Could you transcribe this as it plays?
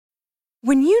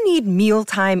When you need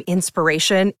mealtime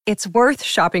inspiration, it's worth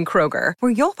shopping Kroger,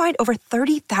 where you'll find over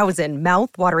 30,000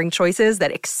 mouth-watering choices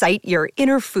that excite your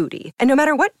inner foodie. And no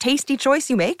matter what tasty choice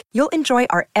you make, you'll enjoy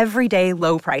our everyday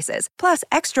low prices, plus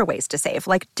extra ways to save,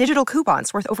 like digital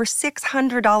coupons worth over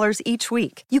 $600 each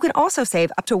week. You can also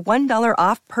save up to $1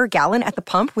 off per gallon at the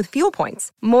pump with fuel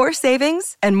points. More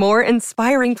savings and more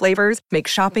inspiring flavors make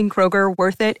shopping Kroger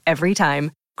worth it every time.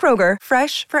 Kroger,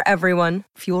 fresh for everyone.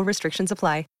 Fuel restrictions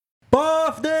apply.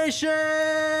 Buff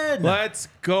Nation! Let's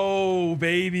go,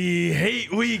 baby.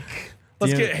 Hate week.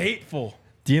 Let's get hateful.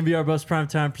 DNVR Bus Prime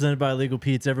Time presented by Illegal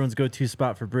Pete's, everyone's go-to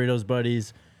spot for burritos,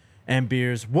 buddies, and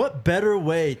beers. What better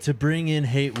way to bring in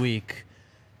hate week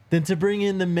than to bring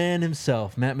in the man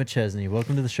himself, Matt McChesney.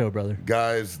 Welcome to the show, brother.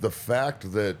 Guys, the fact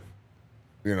that,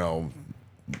 you know,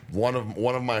 one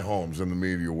of my homes in the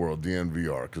media world,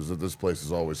 DNVR, because this place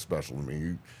is always special to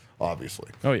me, obviously.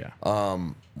 Oh, yeah.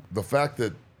 The fact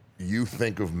that you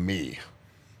think of me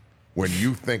when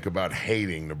you think about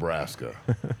hating Nebraska,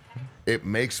 it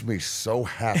makes me so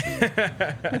happy.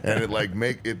 And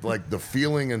it the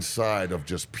feeling inside of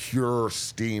just pure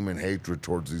steam and hatred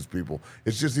towards these people,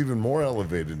 it's just even more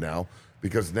elevated now,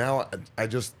 because now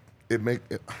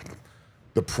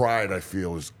the pride I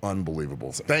feel is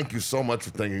unbelievable. Thank you so much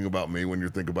for thinking about me when you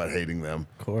think about hating them.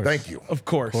 Of course. Thank you. Of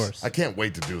course. I can't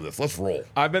wait to do this. Let's roll.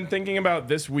 I've been thinking about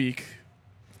this week,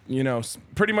 you know,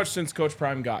 pretty much since Coach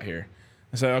Prime got here.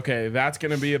 I said, okay, that's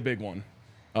going to be a big one.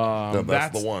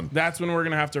 That's the one. That's when we're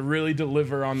going to have to really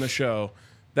deliver on the show.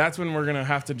 That's when we're going to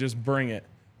have to just bring it.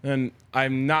 And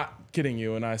I'm not kidding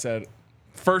you. And I said,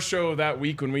 first show of that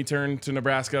week when we turn to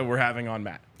Nebraska, we're having on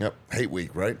Matt. Yep. Hate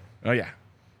week, right? Oh, yeah.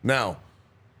 Now,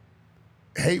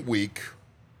 hate week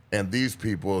and these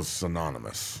people is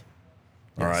synonymous.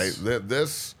 All right?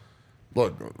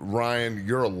 Look, Ryan,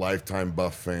 you're a lifetime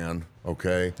Buff fan,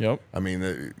 okay? Yep. I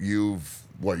mean, you've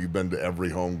been to every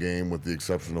home game with the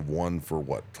exception of one for,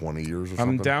 20 years or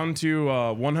something? I'm down to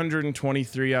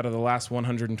 123 out of the last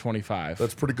 125.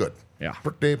 That's pretty good. Yeah.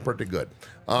 Pretty good.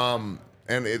 And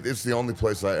it's the only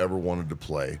place I ever wanted to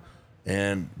play.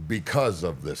 And because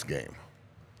of this game.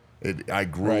 I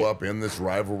grew up in this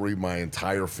rivalry. My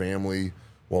entire family,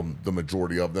 well, the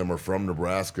majority of them are from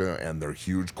Nebraska, and they're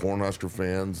huge Cornhusker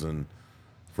fans. And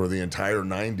for the entire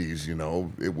 90s, you know,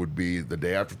 it would be the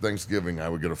day after Thanksgiving, I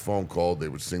would get a phone call. They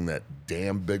would sing that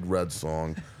damn Big Red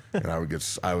song. And I would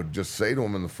just say to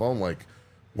them in the phone, like,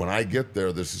 when I get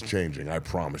there, this is changing. I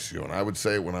promise you. And I would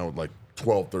say it when I was like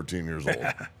 12, 13 years old.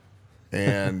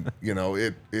 And, you know,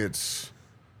 it's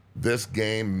this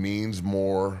game means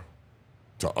more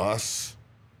to us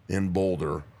in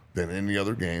Boulder than any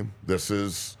other game. This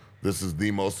is the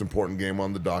most important game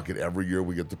on the docket. Every year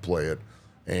we get to play it.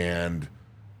 And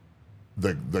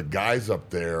the guys up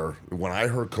there, when I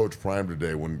heard Coach Prime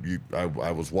today,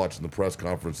 I was watching the press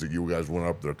conference that you guys went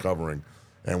up there covering,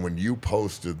 and when you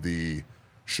posted the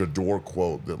Shador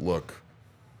quote that, look,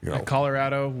 you know, at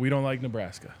Colorado, we don't like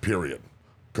Nebraska. Period.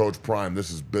 Coach Prime,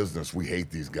 this is business. We hate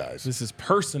these guys. This is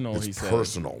personal, he said. It's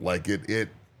personal. Like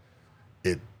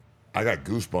I got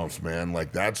goosebumps, man.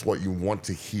 Like, that's what you want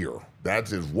to hear. That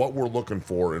is what we're looking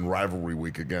for in rivalry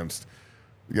week against,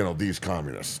 you know, these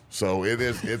communists. So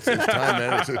it's time,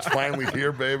 man. It's finally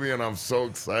here, baby, and I'm so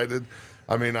excited.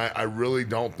 I mean, I really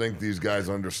don't think these guys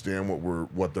understand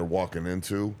what they're walking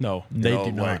into. No, they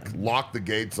do not. Like, lock the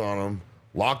gates on them.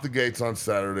 Lock the gates on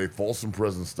Saturday, Folsom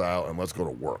Prison style, and let's go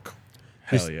to work.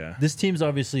 Hell yeah. This team's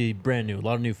obviously brand new, a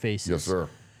lot of new faces. Yes, sir.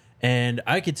 And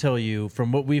I could tell you,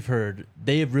 from what we've heard,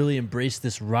 they have really embraced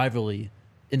this rivalry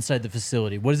inside the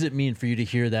facility. What does it mean for you to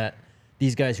hear that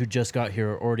these guys who just got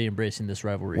here are already embracing this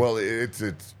rivalry? Well,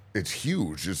 it's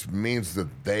huge. It means that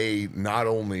they not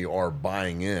only are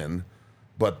buying in,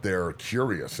 but they're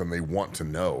curious and they want to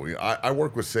know. I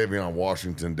work with Savion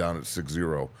Washington down at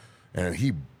 6-0, and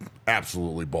he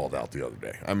absolutely balled out the other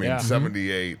day. I mean,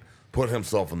 78, put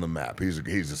himself on the map. He's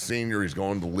a senior. He's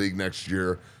going to the league next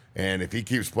year. And if he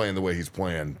keeps playing the way he's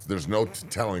playing, there's no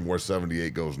telling where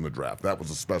 78 goes in the draft. That was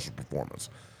a special performance.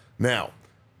 Now,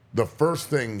 the first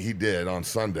thing he did on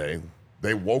Sunday,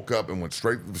 they woke up and went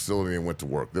straight to the facility and went to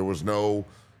work. There was no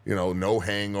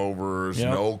hangovers,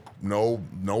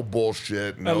 no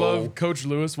bullshit. I love Coach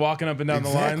Lewis walking up and down the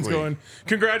lines going,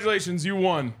 congratulations, you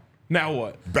won. Now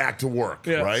what? Back to work,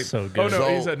 right? So good. Oh,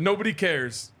 no, he said, nobody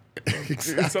cares.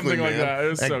 Exactly, something like that. It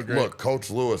was so great. Look, Coach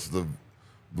Lewis,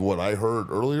 what I heard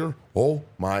earlier, oh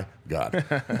my God.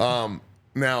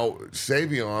 Now,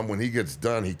 Savion, when he gets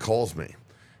done, he calls me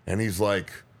and he's like,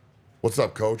 what's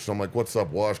up, Coach? I'm like, what's up,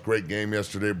 Wash? Great game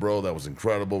yesterday, bro. That was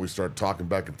incredible. We started talking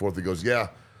back and forth. He goes, yeah,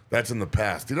 that's in the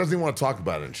past. He doesn't even want to talk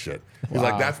about it and shit. He's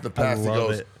like, that's in the past. He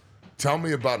goes, tell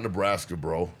me about Nebraska,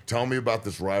 bro. Tell me about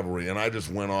this rivalry. And I just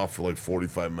went off for like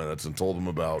 45 minutes and told him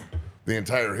about the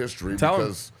entire history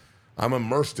because I'm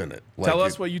immersed in it. Tell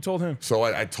us what you told him. So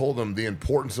I told him the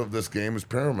importance of this game is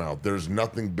paramount. There's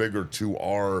nothing bigger to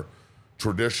our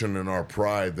tradition and our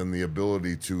pride than the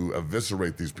ability to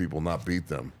eviscerate these people, not beat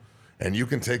them. And you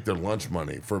can take their lunch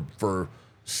money. For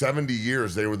 70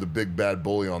 years, they were the big bad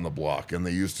bully on the block, and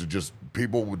they used to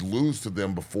people would lose to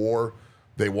them before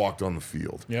they walked on the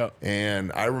field. Yeah.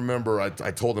 And I remember I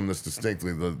told him this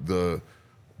distinctly, the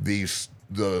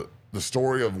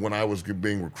story of when I was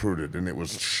being recruited, and it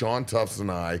was Sean Tufts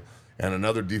and I and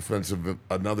another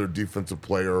defensive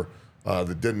player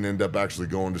that didn't end up actually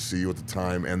going to CU at the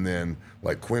time, and then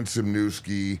like Quinn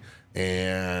Simnewski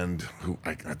and who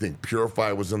I think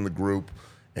Purify was in the group,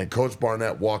 and Coach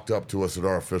Barnett walked up to us at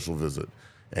our official visit,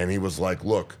 and he was like,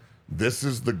 look, this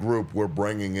is the group we're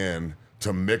bringing in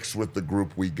to mix with the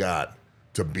group we got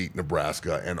to beat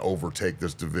Nebraska and overtake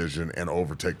this division and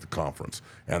overtake the conference,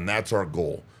 and that's our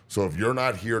goal. So if you're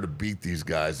not here to beat these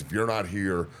guys, if you're not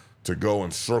here to go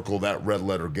and circle that red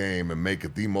letter game and make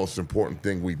it the most important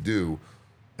thing we do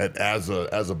as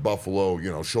a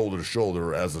Buffalo, shoulder to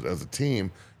shoulder as a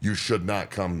team, you should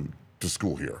not come to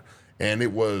school here. And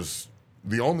it was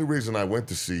the only reason I went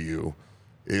to CU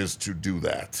is to do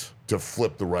that, to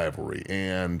flip the rivalry.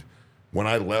 And when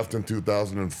I left in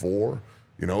 2004,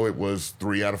 it was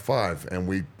 3 out of 5, and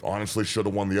we honestly should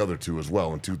have won the other 2 as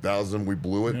well. In 2000, we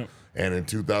blew it, and in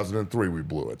 2003, we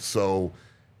blew it. So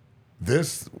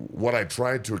what I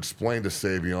tried to explain to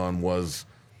Savion was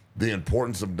the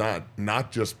importance of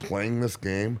not just playing this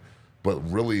game, but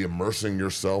really immersing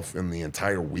yourself in the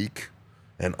entire week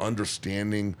and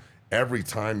understanding every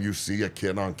time you see a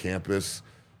kid on campus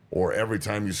or every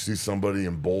time you see somebody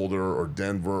in Boulder or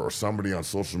Denver or somebody on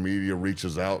social media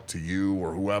reaches out to you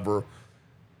or whoever,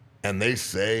 and they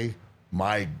say,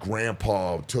 my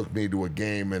grandpa took me to a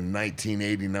game in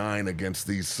 1989 against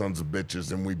these sons of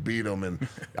bitches, and we beat them, and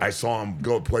I saw him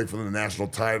go play for the national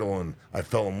title, and I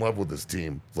fell in love with this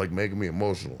team. It's like making me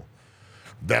emotional.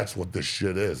 That's what this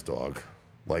shit is, dog.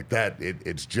 Like that,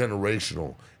 it's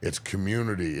generational. It's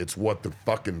community. It's what the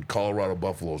fucking Colorado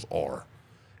Buffaloes are.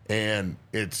 And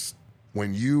it's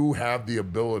when you have the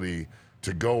ability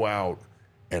to go out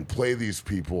and play these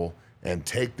people and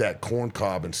take that corn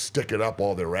cob and stick it up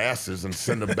all their asses and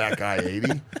send them back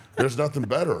I-80, there's nothing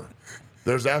better.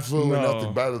 There's absolutely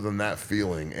nothing better than that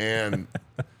feeling. And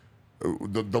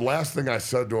the last thing I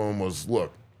said to him was,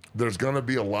 look, there's going to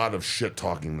be a lot of shit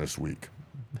talking this week.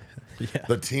 Yeah.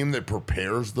 The team that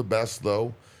prepares the best,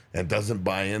 though, and doesn't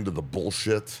buy into the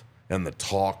bullshit and the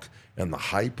talk and the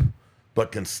hype,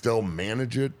 but can still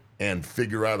manage it and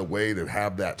figure out a way to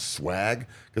have that swag,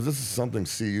 because this is something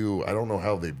CU, I don't know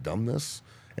how they've done this,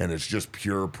 and it's just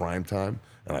pure prime time,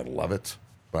 and I love it.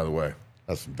 By the way,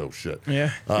 that's some dope shit. Yeah.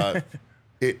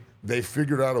 They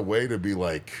figured out a way to be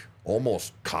like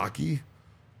almost cocky,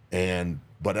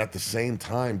 but at the same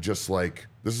time, just like,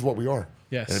 this is what we are.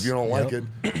 Yes. And if you don't like it,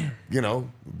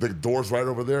 the door's right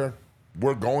over there.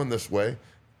 We're going this way.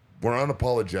 We're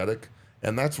unapologetic,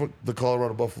 and that's what the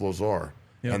Colorado Buffaloes are.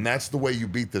 Yep. And that's the way you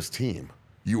beat this team.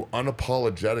 You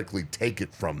unapologetically take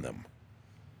it from them.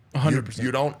 100%.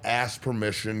 You don't ask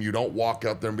permission. You don't walk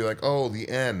out there and be like, oh, the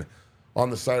N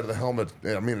on the side of the helmet.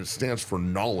 I mean, it stands for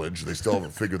knowledge. They still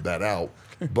haven't figured that out.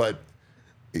 But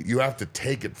you have to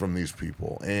take it from these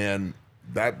people. And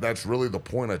that's really the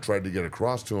point I tried to get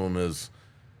across to them is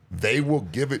they will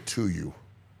give it to you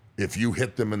if you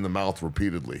hit them in the mouth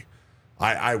repeatedly.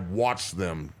 I watch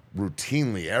them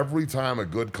routinely every time a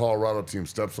good Colorado team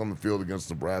steps on the field against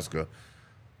Nebraska,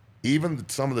 even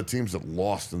some of the teams that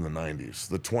lost in the 90s,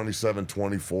 the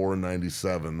 27-24 in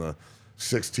 97, the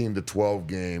 16-12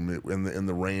 game in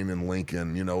the rain in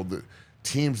Lincoln, the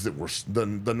teams that were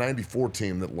the 94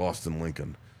 team that lost in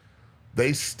Lincoln,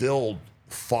 they still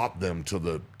fought them to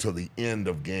the end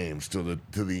of games, to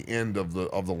the end of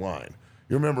the line.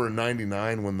 You remember in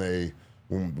 99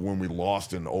 when we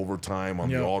lost in overtime on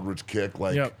the Aldridge kick,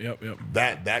 like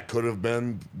that could have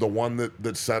been the one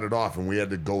that set it off, and we had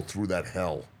to go through that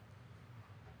hell.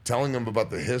 Telling them about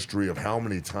the history of how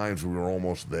many times we were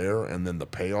almost there, and then the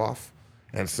payoff.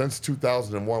 And since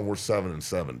 2001, we're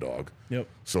 7-7, dog. Yep.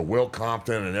 So Will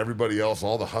Compton and everybody else,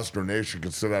 all the Husker Nation,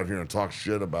 can sit out here and talk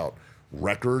shit about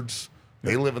records.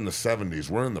 They live in the 70s.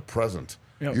 We're in the present.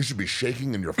 Yep. You should be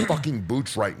shaking in your fucking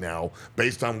boots right now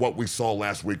based on what we saw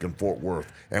last week in Fort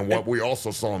Worth and what we also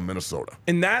saw in Minnesota.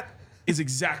 And that is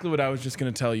exactly what I was just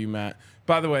going to tell you, Matt.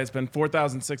 By the way, it's been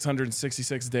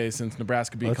 4,666 days since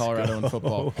Nebraska beat Colorado in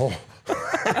football. Oh.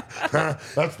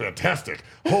 That's fantastic.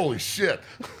 Holy shit.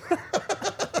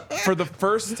 for the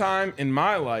first time in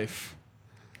my life,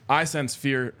 I sense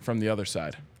fear from the other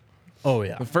side. Oh,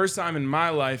 yeah. The first time in my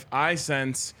life, I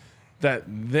sense that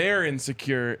they're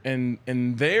insecure and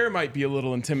they might be a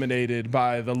little intimidated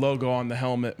by the logo on the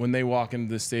helmet when they walk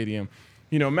into the stadium.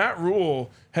 You know, Matt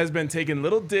Rule has been taking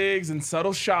little digs and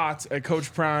subtle shots at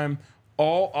Coach Prime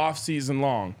all offseason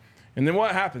long. And then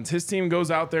what happens? His team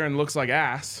goes out there and looks like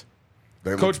ass.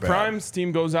 Coach Prime's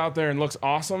team goes out there and looks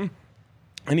awesome.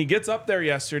 And he gets up there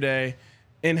yesterday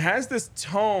and has this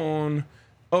tone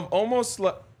of almost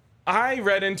like, I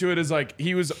read into it as like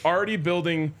he was already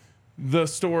building the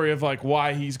story of like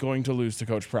why he's going to lose to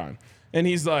Coach Prime. And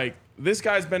he's like, this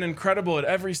guy's been incredible at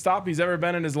every stop he's ever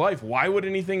been in his life. Why would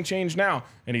anything change now?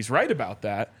 And he's right about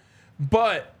that.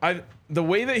 But the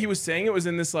way that he was saying it was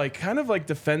in this like kind of like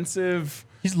defensive,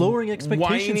 he's lowering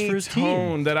expectations for his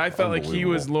tone team. that I felt like he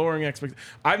was lowering expectations.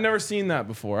 I've never seen that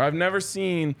before. I've never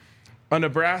seen a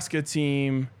Nebraska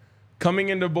team coming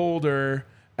into Boulder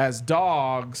as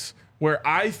dogs where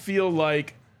I feel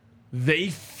like they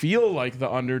feel like the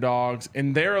underdogs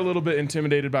and they're a little bit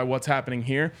intimidated by what's happening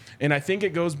here. And I think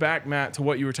it goes back, Matt, to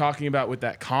what you were talking about with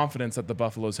that confidence that the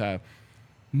Buffaloes have.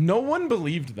 No one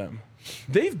believed them.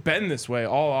 They've been this way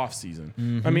all offseason.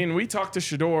 Mm-hmm. I mean, we talked to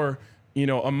Shador,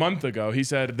 a month ago. He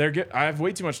said, I have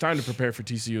way too much time to prepare for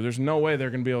TCU. There's no way they're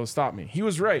going to be able to stop me. He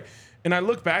was right. And I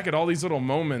look back at all these little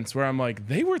moments where I'm like,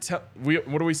 what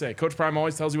do we say? Coach Prime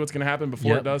always tells you what's going to happen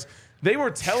before it does. They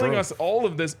were telling us all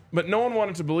of this, but no one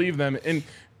wanted to believe them. And,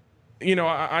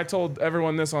 I told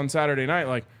everyone this on Saturday night,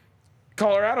 like,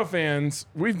 Colorado fans,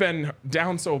 we've been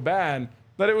down so bad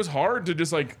that it was hard to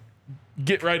just, like,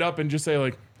 get right up and just say,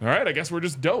 like, all right, I guess we're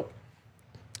just dope.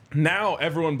 Now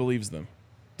everyone believes them.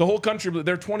 The whole country,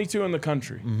 they're 22 in the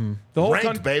country. Mm-hmm. The whole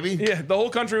ranked, baby. Yeah, the whole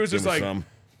country was just like,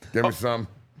 Give me some.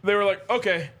 They were like,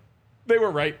 okay, they were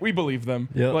right. We believe them.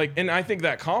 Yep. Like, and I think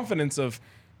that confidence of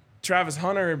Travis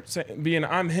Hunter being,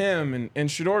 I'm him, and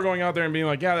Shador going out there and being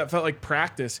like, yeah, that felt like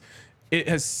practice. It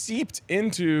has seeped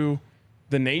into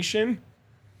the nation,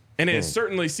 and it has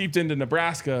certainly seeped into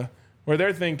Nebraska, where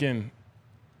they're thinking,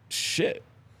 shit,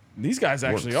 these guys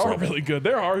actually are really good.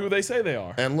 They are who they say they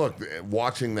are. And look,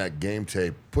 watching that game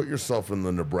tape, put yourself in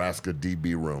the Nebraska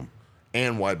DB room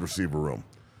and wide receiver room.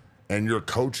 And your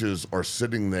coaches are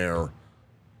sitting there,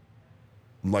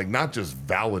 like, not just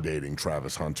validating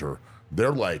Travis Hunter.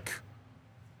 They're like,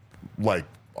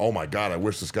 oh my God, I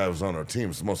wish this guy was on our team.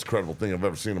 It's the most incredible thing I've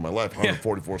ever seen in my life.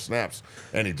 144 snaps,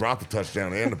 and he dropped a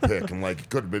touchdown and a pick. And like, he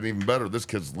could have been even better. This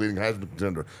kid's the leading Heisman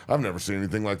contender. I've never seen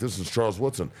anything like this since Charles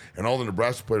Woodson. And all the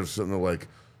Nebraska players are sitting there like,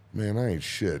 man, I ain't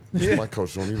shit. My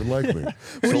coach don't even like me.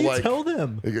 What do you tell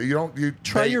them? You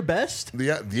try your best.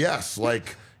 Yes,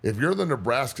 like. If you're the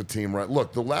Nebraska team, right?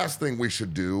 Look, the last thing we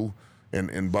should do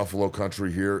in Buffalo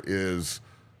country here is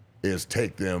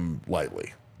take them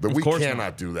lightly. We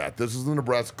cannot do that. This is the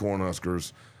Nebraska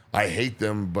Cornhuskers. I hate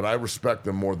them, but I respect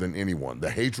them more than anyone. The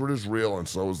hatred is real, and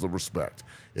so is the respect.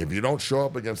 If you don't show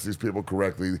up against these people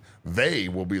correctly, they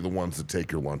will be the ones that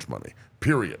take your lunch money,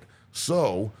 period.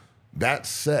 So, that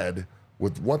said,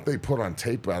 with what they put on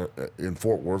tape out in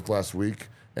Fort Worth last week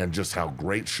and just how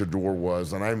great Shador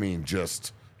was, and I mean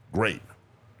just great.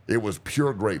 It was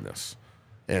pure greatness.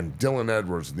 And Dylan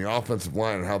Edwards and the offensive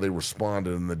line and how they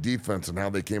responded, and the defense and how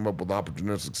they came up with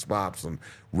opportunistic stops and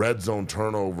red zone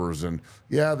turnovers. And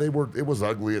yeah, it was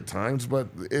ugly at times, but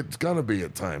it's gonna be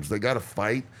at times. They gotta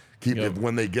fight.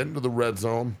 When they get into the red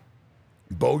zone,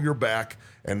 bow your back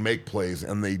and make plays,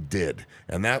 and they did.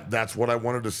 And that's what I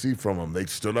wanted to see from them. They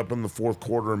stood up in the fourth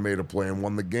quarter and made a play and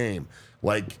won the game.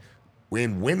 Like,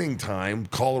 in winning time,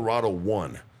 Colorado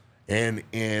won. And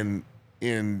in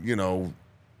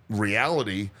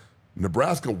reality,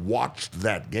 Nebraska watched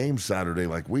that game Saturday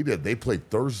like we did. They played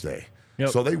Thursday. Yep.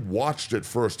 So they watched it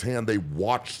firsthand. They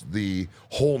watched the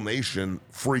whole nation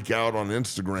freak out on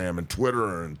Instagram and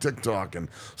Twitter and TikTok and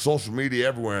social media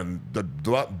everywhere. And the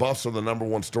Buffs are the number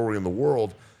one story in the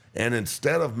world. And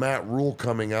instead of Matt Rule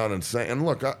coming out and saying, and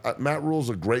look, Matt Rule's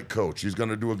a great coach. He's going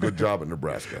to do a good job at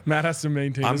Nebraska. Matt has to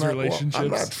maintain his relationships.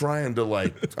 I'm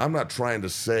not trying to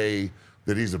say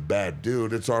that he's a bad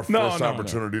dude. It's our first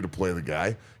opportunity to play the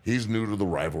guy. He's new to the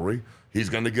rivalry. He's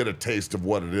going to get a taste of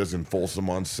what it is in Folsom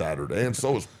on Saturday, and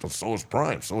so is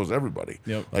Prime. So is everybody.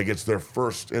 Yep. Like, it's their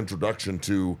first introduction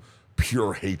to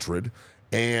pure hatred,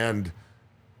 and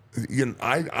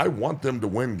I want them to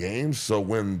win games. So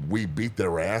when we beat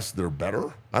their ass, they're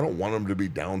better. I don't want them to be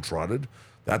downtrodden.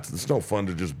 It's no fun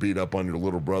to just beat up on your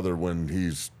little brother when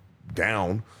he's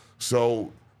down.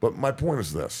 So, but my point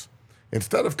is this.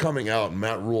 Instead of coming out and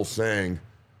Matt Rule saying,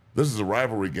 this is a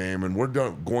rivalry game and we're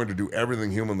going to do everything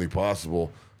humanly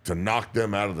possible to knock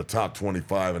them out of the top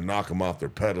 25 and knock them off their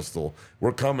pedestal.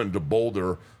 We're coming to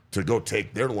Boulder to go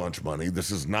take their lunch money.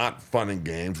 This is not fun and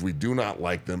games. We do not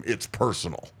like them. It's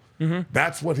personal.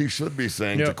 That's what he should be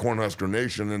saying to Cornhusker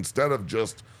Nation instead of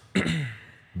just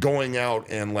going out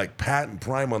and like patting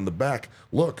Prime on the back.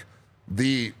 Look,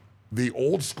 the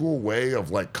old school way of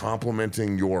like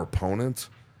complimenting your opponent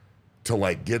to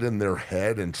like get in their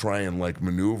head and try and like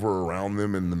maneuver around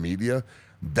them in the media,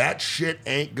 that shit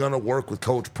ain't gonna work with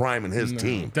Coach Prime and his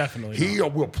team. Definitely He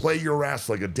will play your ass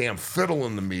like a damn fiddle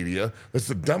in the media. It's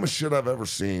the dumbest shit I've ever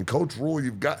seen. Coach Rule,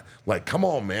 you've got, like, come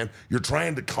on, man. You're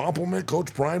trying to compliment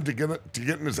Coach Prime to get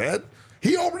in his head?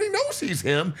 He already knows he's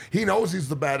him. He knows he's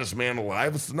the baddest man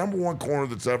alive. It's the number one corner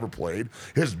that's ever played.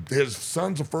 His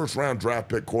son's a first-round draft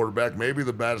pick quarterback, maybe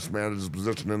the baddest man at his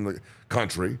position in the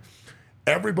country.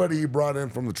 Everybody he brought in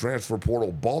from the transfer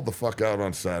portal balled the fuck out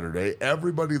on Saturday.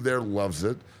 Everybody there loves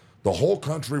it. The whole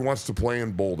country wants to play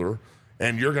in Boulder,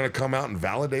 and you're going to come out and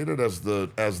validate it as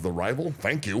the rival?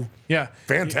 Thank you. Yeah.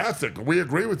 Fantastic. We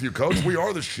agree with you, Coach. We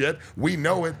are the shit. We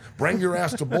know it. Bring your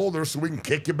ass to Boulder so we can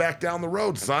kick you back down the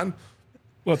road, son.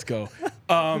 Let's go.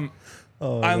 I'll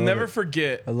never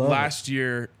forget last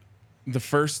year, the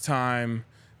first time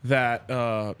that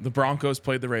the Broncos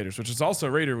played the Raiders, which is also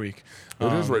Raider Week.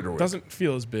 It is Raider Week. Doesn't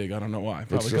feel as big. I don't know why.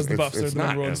 Probably because the Buffs are the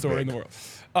number one story in the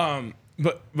world.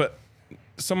 But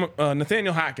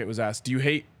Nathaniel Hackett was asked, do you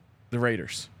hate the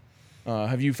Raiders?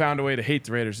 Have you found a way to hate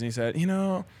the Raiders? And he said,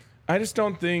 I just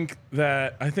don't think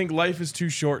that. I think life is too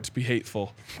short to be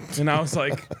hateful. And I was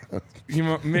like,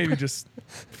 maybe just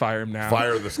fire him now.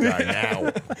 Fire this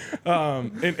guy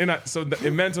now. So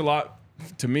it meant a lot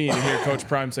to me to hear Coach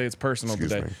Prime say it's personal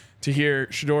today. To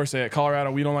hear Shador say at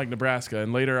Colorado, we don't like Nebraska.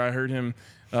 And later I heard him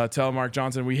tell Mark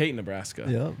Johnson, we hate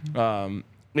Nebraska. Yeah.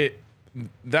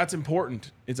 That's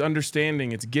important. It's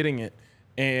understanding. It's getting it.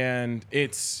 And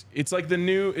it's like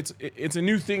it's a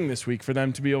new thing this week for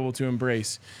them to be able to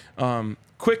embrace.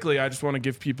 Quickly, I just want to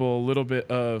give people a little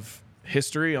bit of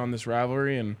history on this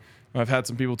rivalry. And I've had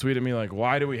some people tweet at me like,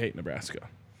 why do we hate Nebraska?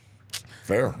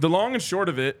 Fair. The long and short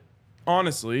of it,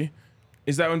 honestly,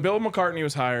 is that when Bill McCartney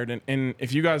was hired, and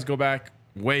if you guys go back,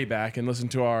 way back, and listen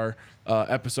to our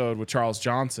episode with Charles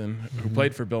Johnson, who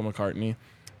played for Bill McCartney,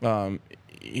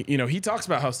 he talks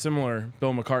about how similar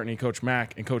Bill McCartney, Coach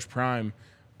Mack, and Coach Prime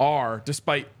are,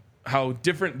 despite how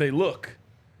different they look,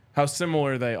 how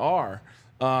similar they are.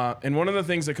 And one of the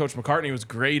things that Coach McCartney was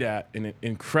great at and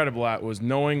incredible at was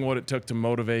knowing what it took to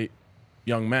motivate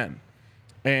young men.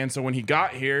 And so when he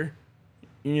got here,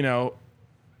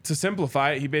 to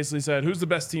simplify it, he basically said, who's the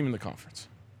best team in the conference?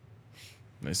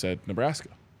 And they said, Nebraska.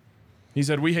 He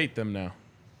said, we hate them now.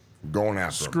 Going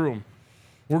after them. Screw them.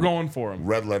 We're going for them.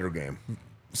 Red letter game.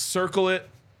 Circle it.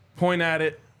 Point at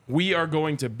it. We are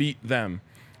going to beat them.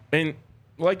 And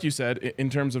like you said,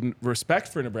 in terms of respect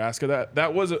for Nebraska,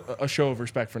 that was a show of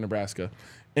respect for Nebraska.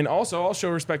 And also, I'll show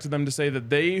respect to them to say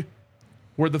that they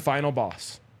were the final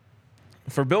boss.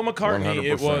 For Bill McCartney, 100%.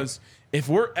 It was, if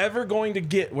we're ever going to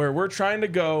get where we're trying to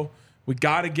go, we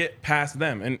got to get past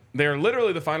them. And they're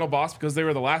literally the final boss because they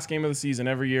were the last game of the season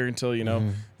every year until,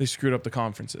 they screwed up the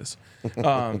conferences.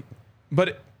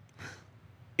 But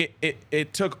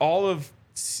it took all of,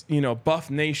 Buff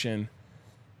Nation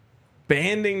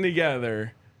banding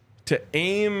together to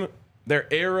aim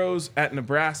their arrows at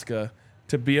Nebraska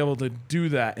to be able to do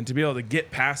that and to be able to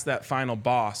get past that final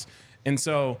boss. And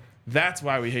so that's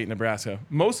why we hate Nebraska,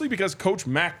 mostly because Coach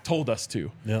Mack told us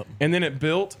to. Yep. And then it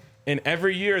built, and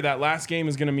every year that last game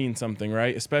is going to mean something,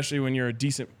 right? Especially when you're a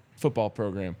decent football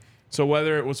program. So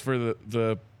whether it was for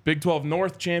the Big 12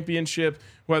 North Championship,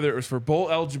 whether it was for bowl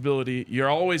eligibility, you're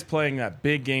always playing that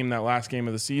big game, that last game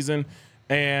of the season.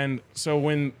 And so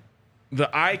when the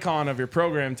icon of your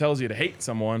program tells you to hate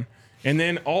someone, and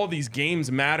then all these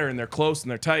games matter and they're close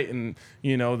and they're tight, and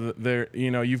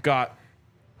you've got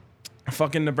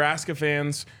fucking Nebraska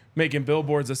fans making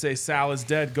billboards that say Sal is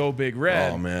dead, go Big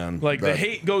Red. Oh man. The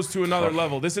hate goes to another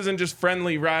level. This isn't just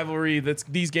friendly rivalry.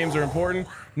 These games are important.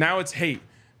 Now it's hate.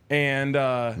 And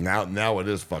now it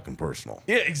is fucking personal.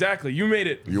 Yeah, exactly. You made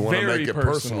it. You want to make it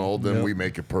personal, then we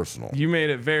make it personal. You made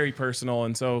it very personal,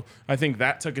 and so I think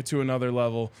that took it to another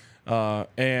level.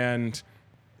 And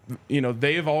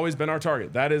they've always been our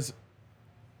target. That is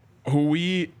who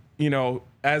we,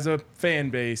 as a fan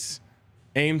base,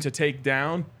 aim to take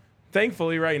down.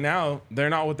 Thankfully, right now, they're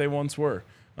not what they once were.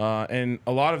 And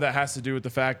a lot of that has to do with the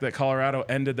fact that Colorado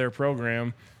ended their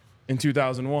program in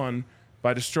 2001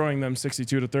 by destroying them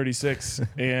 62-36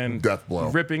 and death blow,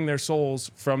 ripping their souls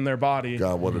from their body.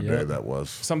 God, what a day that was.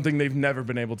 Something they've never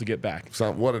been able to get back.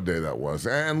 What a day that was.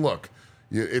 And look,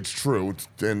 it's true.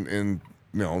 And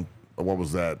what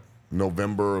was that,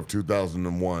 November of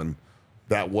 2001,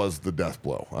 that was the death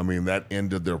blow. I mean, that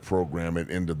ended their program. It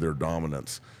ended their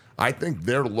dominance. I think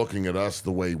they're looking at us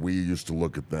the way we used to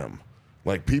look at them.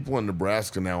 Like, people in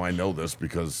Nebraska now, I know this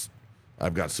because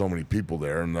I've got so many people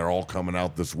there, and they're all coming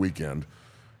out this weekend.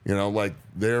 You know, like,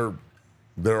 they're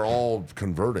all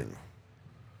converting.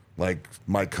 Like,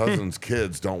 my cousin's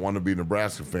kids don't want to be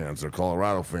Nebraska fans. They're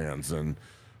Colorado fans. And,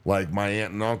 like, my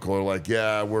aunt and uncle are like,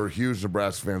 yeah, we're huge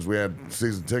Nebraska fans. We had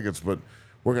season tickets, but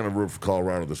we're going to root for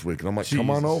Colorado this week. And I'm like,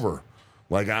 come on over.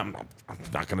 Like, I'm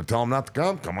not going to tell them not to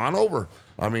come. Come on over.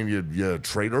 I mean, you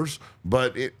traitors.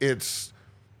 But it's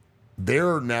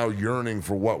they're now yearning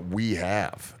for what we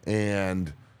have.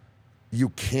 And you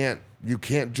can't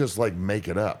just, like, make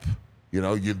it up. You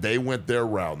know, they went their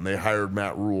route, and they hired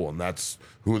Matt Rule, and that's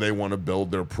who they want to build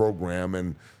their program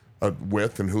and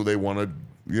with, and who they want to,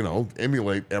 you know,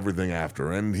 emulate everything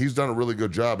after. And he's done a really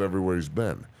good job everywhere he's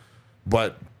been.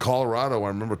 But Colorado, I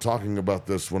remember talking about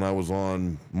this when I was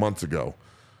on months ago.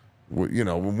 You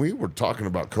know, when we were talking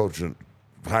about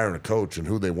hiring a coach and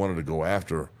who they wanted to go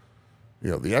after,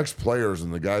 you know, the ex-players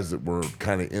and the guys that were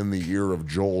kind of in the ear of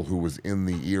Joel, who was in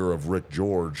the ear of Rick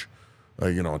George,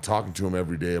 you know, talking to him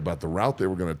every day about the route they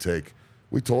were going to take,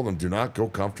 we told them, do not go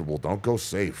comfortable. Don't go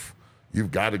safe. You've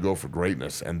got to go for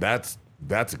greatness. And that's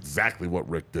exactly what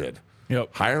Rick did.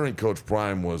 Yep. Hiring Coach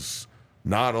Prime was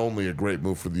not only a great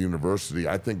move for the university,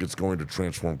 I think it's going to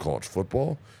transform college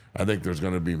football. I think there's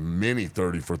going to be many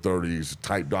 30 for 30s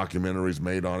type documentaries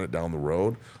made on it down the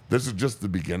road. This is just the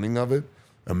beginning of it.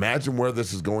 Imagine where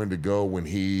this is going to go when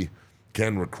he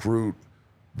can recruit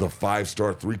the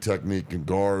 5-star 3 technique and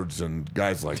guards and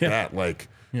guys like that. Like,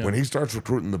 when he starts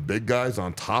recruiting the big guys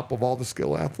on top of all the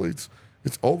skill athletes,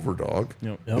 it's over, dog.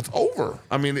 Yep. It's over.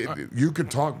 I mean, you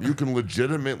can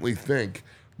legitimately think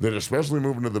that, especially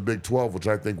moving to the Big 12, which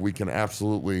I think we can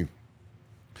absolutely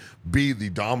be the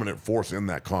dominant force in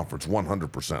that conference,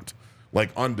 100%. Like,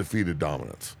 undefeated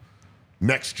dominance.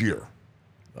 Next year.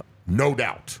 No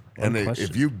doubt. And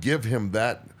if you give him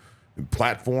that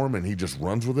platform and he just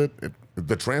runs with it,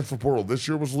 the transfer portal this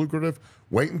year was lucrative.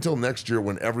 Wait until next year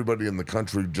when everybody in the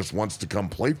country just wants to come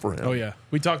play for him. Oh, yeah.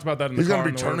 We talked about that in the He's car.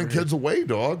 going to be turning kids away,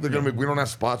 dog. They're going to be, we don't have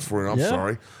spots for him. I'm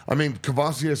sorry. I mean,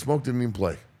 Cavassier Smoke didn't even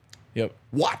play. Yep.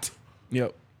 What?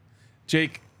 Yep.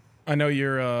 Jake, I know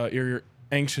you're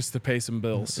anxious to pay some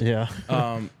bills. Yeah.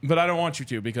 But I don't want you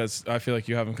to, because I feel like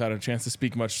you haven't got a chance to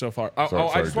speak much so far.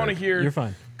 I just want to hear. You're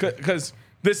fine. Because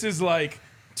this is like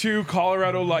two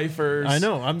Colorado lifers. I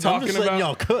know. I'm talking just letting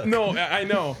y'all cook. No, I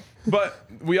know. But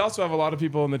we also have a lot of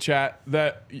people in the chat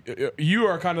that you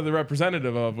are kind of the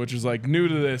representative of, which is like new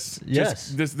to this. Yes.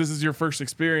 This is your first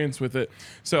experience with it.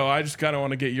 So I just kind of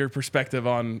want to get your perspective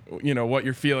on, you know, what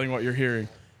you're feeling, what you're hearing.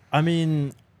 I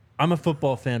mean, I'm a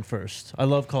football fan first. I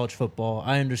love college football.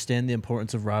 I understand the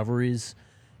importance of rivalries,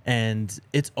 and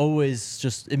it's always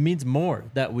just, it means more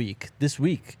this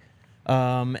week.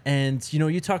 And, you know,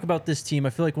 you talk about this team.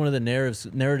 I feel like one of the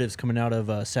narratives coming out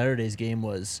of Saturday's game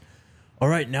was, all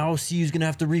right, now CU's going to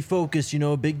have to refocus, you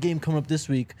know, a big game coming up this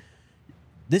week.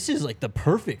 This is like the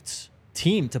perfect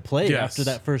team to play after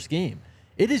that first game.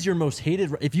 It is your most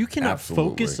hated. If you cannot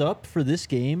focus up for this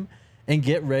game and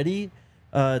get ready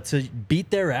to beat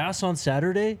their ass on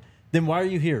Saturday, then why are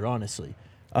you here, honestly?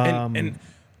 And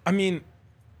I mean,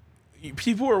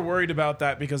 people are worried about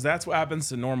that because that's what happens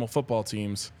to normal football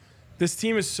teams. This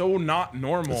team is so not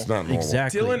normal. It's not normal.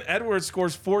 Exactly. Dylan Edwards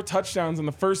scores 4 touchdowns in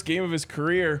the first game of his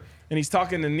career, and he's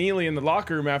talking to Neely in the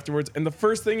locker room afterwards, and the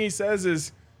first thing he says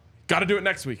is, got to do it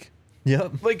next week.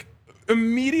 Yep. Like,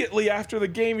 immediately after the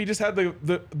game, he just had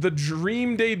the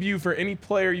dream debut for any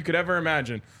player you could ever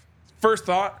imagine. First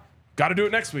thought, got to do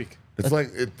it next week. It's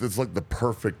like the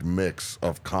perfect mix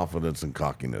of confidence and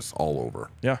cockiness all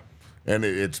over. Yeah. And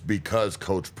it's because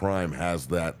Coach Prime has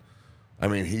that. I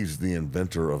mean, he's the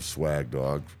inventor of swag,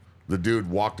 dog. The dude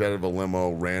walked out of a limo,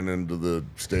 ran into the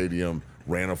stadium,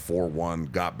 ran a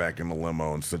 4-1, got back in the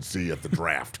limo, and said, see you at the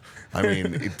draft. I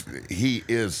mean, he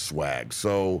is swag.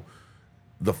 So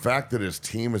the fact that his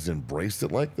team has embraced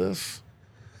it like this,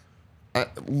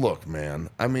 look, man,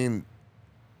 I mean,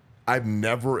 I've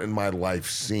never in my life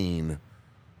seen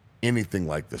anything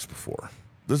like this before.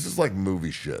 This is like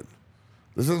movie shit.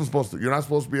 This isn't supposed to, you're not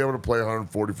supposed to be able to play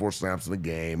 144 snaps in a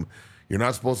game. You're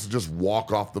not supposed to just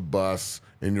walk off the bus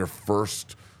in your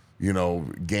first, you know,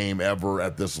 game ever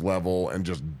at this level and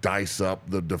just dice up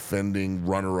the defending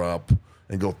runner-up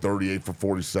and go 38 for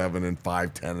 47 and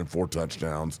 5-10 and 4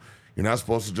 touchdowns. You're not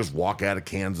supposed to just walk out of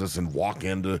Kansas and walk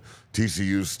into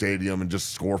TCU's stadium and just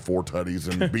score 4 tutties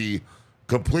and be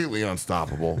completely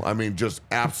unstoppable. I mean, just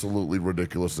absolutely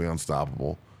ridiculously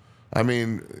unstoppable. I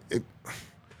mean,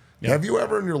 Have you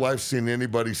ever in your life seen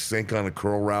anybody sink on a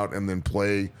curl route and then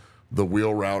play the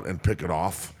wheel route and pick it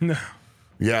off? No.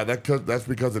 Yeah, that's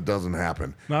because it doesn't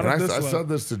happen. Not and at this I level. said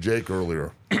this to Jake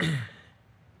earlier.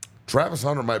 Travis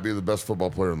Hunter might be the best football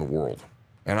player in the world.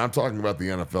 And I'm talking about the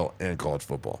NFL and college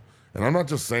football. And I'm not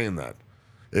just saying that.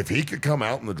 If he could come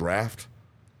out in the draft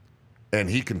and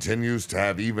he continues to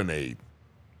have even a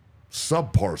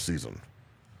subpar season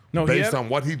based on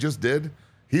what he just did,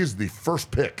 he's the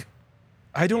first pick.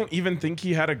 I don't even think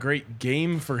he had a great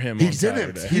game for him. He on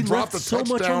didn't. Saturday. He dropped a so much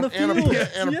touchdown on the and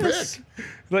a field. pick.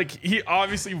 Like, he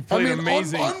obviously played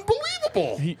amazing.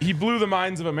 Unbelievable. He blew the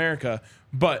minds of America.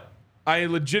 But I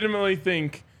legitimately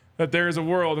think that there is a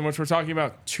world in which we're talking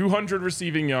about 200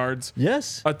 receiving yards,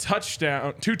 Yes. a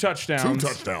touchdown, two touchdowns,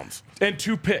 and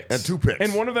 2 picks.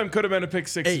 And one of them could have been a pick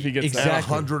six if he gets exactly. that.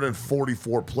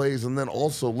 144 plays. And then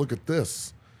also look at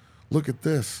this. Look at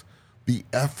this. The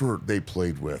effort they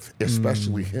played with,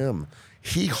 especially him.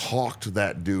 He hawked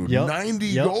that dude 90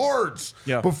 yards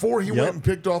before he went and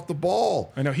picked off the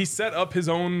ball. I know. He set up his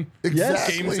own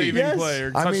game-saving play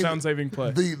or touchdown-saving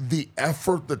play. The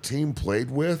effort the team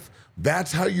played with,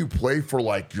 that's how you play for,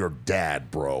 like, your dad,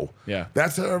 bro. Yeah.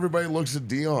 That's how everybody looks at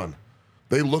Dion.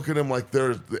 They look at him like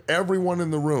there's everyone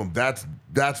in the room. That's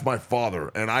my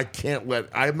father, and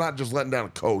I'm not just letting down a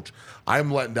coach.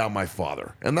 I'm letting down my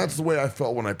father, and that's the way I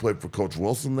felt when I played for Coach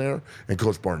Wilson there and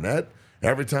Coach Barnett.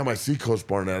 Every time I see Coach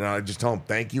Barnett, I just tell him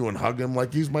thank you and hug him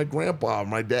like he's my grandpa,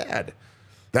 my dad.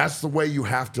 That's the way you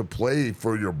have to play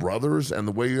for your brothers and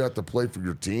the way you have to play for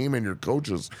your team and your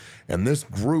coaches. And this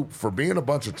group, for being a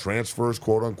bunch of transfers,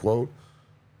 quote unquote,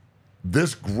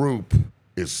 this group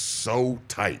is so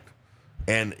tight.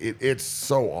 And it's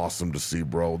so awesome to see,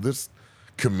 bro. This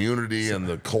community and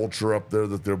the culture up there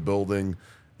that they're building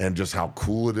and just how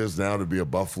cool it is now to be a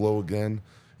Buffalo again.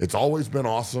 It's always been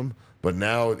awesome, but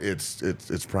now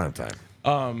it's prime time.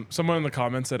 Someone in the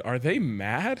comments said, "Are they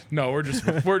mad?" No, we're just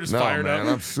fired man,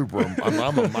 up.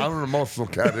 I'm an emotional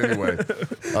cat anyway.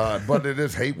 But it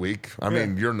is hate week. I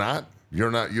mean, you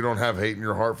don't have hate in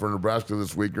your heart for Nebraska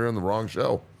this week. You're in the wrong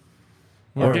show.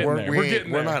 We're getting there.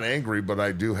 We're not angry, but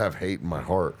I do have hate in my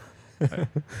heart.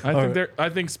 I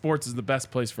think sports is the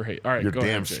best place for hate. All right, You're go damn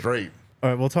ahead, Jake. straight. All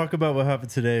right, we'll talk about what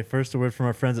happened today. First, a word from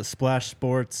our friends at Splash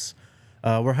Sports.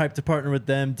 We're hyped to partner with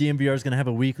them. DMVR is going to have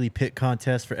a weekly pick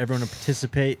contest for everyone to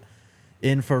participate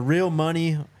in for real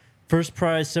money. First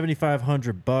prize,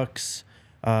 $7,500.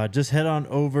 Just head on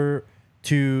over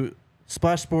to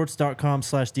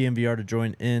splashsports.com/DMVR to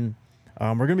join in.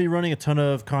 We're going to be running a ton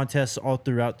of contests all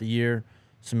throughout the year,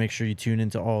 so make sure you tune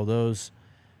into all of those.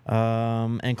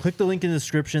 And click the link in the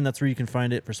description. That's where you can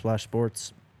find it for Splash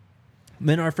Sports. And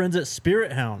then our friends at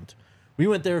Spirit Hound. We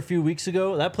went there a few weeks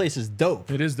ago. That place is dope.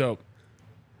 It is dope.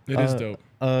 It is dope.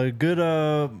 Good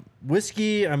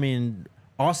whiskey. I mean,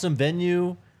 awesome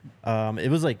venue.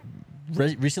 It was like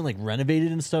recently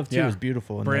renovated and stuff too. Yeah. It was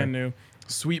beautiful. Brand new.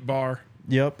 Sweet bar.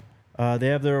 Yep. They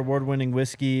have their award-winning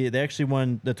whiskey. They actually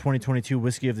won the 2022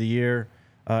 Whiskey of the Year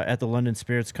at the London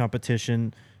Spirits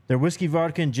Competition. Their whiskey,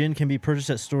 vodka, and gin can be purchased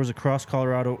at stores across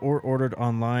Colorado or ordered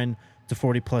online to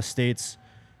 40-plus states.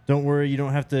 Don't worry, you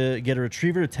don't have to get a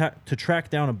retriever to track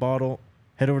down a bottle.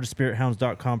 Head over to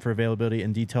spirithounds.com for availability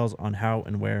and details on how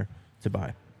and where to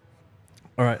buy.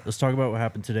 All right, let's talk about what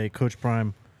happened today. Coach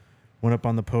Prime went up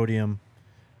on the podium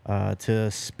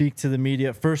to speak to the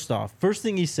media. First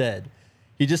thing he said,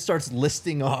 he just starts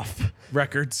listing off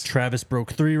Records. Travis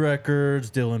broke 3 records.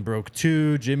 Dylan broke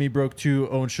 2. Jimmy broke 2.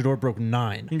 Owen Shador broke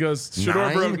 9. He goes,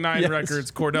 Shador broke 9 Yes.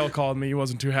 records. Cordell called me. He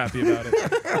wasn't too happy about it.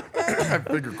 I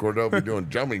figured Cordell would be doing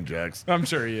jumping jacks. I'm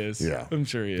sure he is. Yeah. I'm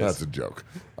sure he is. That's a joke.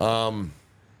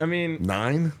 I mean,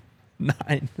 9?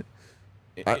 9.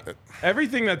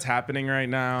 everything that's happening right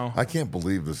now. I can't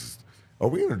believe this is. Are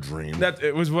we in a dream? That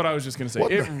it was what I was just gonna say.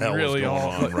 What It the hell really is going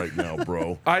all. on right now,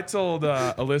 bro? I told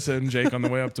Alyssa and Jake on the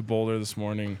way up to Boulder this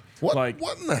morning. What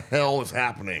in the hell is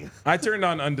happening? I turned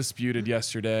on Undisputed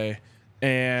yesterday,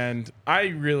 and I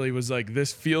really was like,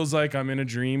 this feels like I'm in a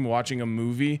dream watching a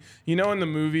movie. You know, in the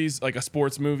movies, like a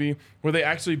sports movie, where they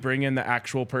actually bring in the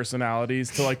actual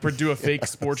personalities to like do a fake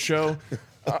sports show.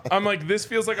 I'm like, this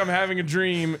feels like I'm having a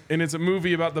dream, and it's a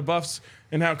movie about the Buffs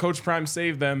and how Coach Prime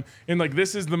saved them. And like,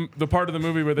 this is the part of the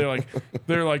movie where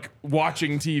they're like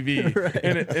watching TV, right.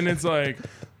 and it's like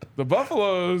the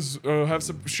Buffaloes have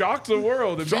shocked the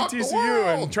world at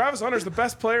BTCU, and Travis Hunter's the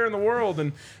best player in the world,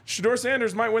 and Shador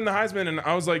Sanders might win the Heisman. And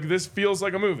I was like, this feels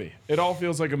like a movie. It all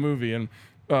feels like a movie, and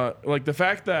like the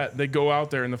fact that they go out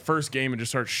there in the first game and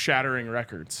just start shattering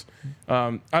records.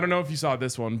 I don't know if you saw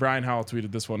this one. Brian Howell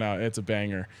tweeted this one out. It's a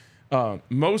banger.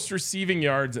 Most receiving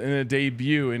yards in a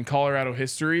debut in Colorado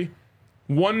history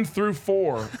 1 through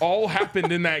 4 all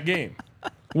happened in that game.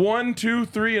 1, 2,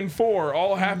 3, and 4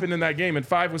 all happened in that game, and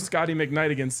 5 was Scotty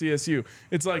McKnight against CSU.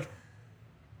 It's like,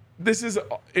 this is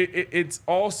it's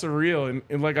all surreal.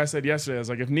 And like I said yesterday, I was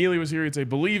like, if Neely was here, he'd say,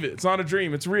 believe it. It's not a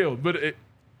dream. It's real. But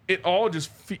it all just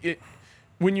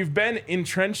when you've been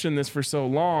entrenched in this for so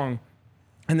long,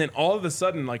 and then all of a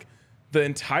sudden, like, the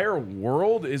entire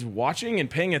world is watching and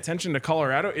paying attention to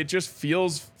Colorado, it just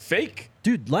feels fake.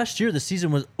 Dude, last year the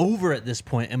season was over at this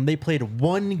point, and they played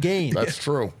one game. That's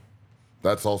true.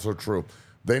 That's also true.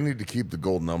 They need to keep the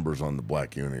gold numbers on the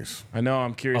black unis. I know.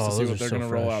 I'm curious to see what they're going to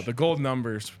roll out. The gold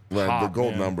numbers. The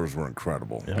gold numbers were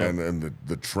incredible. Yep. And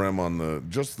the trim on the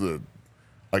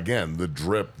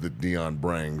drip that Dion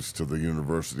brings to the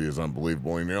university is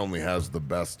unbelievable. And he only has the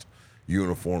best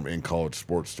uniform in college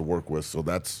sports to work with. So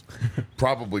that's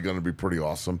probably going to be pretty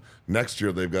awesome. Next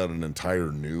year, they've got an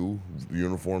entire new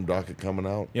uniform docket coming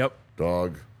out. Yep.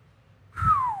 Dog.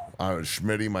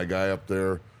 Schmitty, my guy up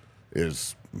there,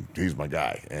 he's my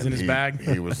guy. And it's in his bag.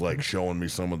 He was like showing me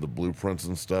some of the blueprints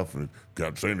and stuff, and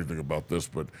can't say anything about this,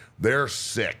 but they're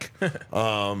sick.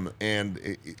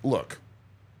 Look,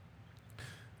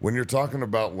 when you're talking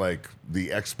about like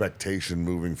the expectation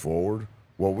moving forward,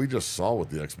 well, we just saw what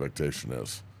the expectation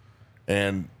is.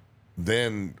 And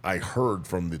then I heard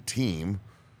from the team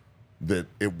that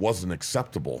it wasn't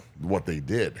acceptable what they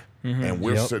did. Mm-hmm. And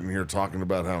we're sitting here talking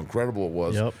about how incredible it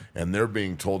was. Yep. And they're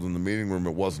being told in the meeting room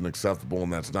it wasn't acceptable,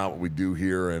 and that's not what we do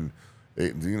here. And,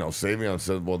 Savion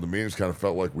said, well, the meetings kind of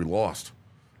felt like we lost.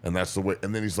 And that's the way.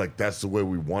 And then he's like, that's the way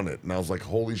we won it. And I was like,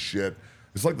 holy shit.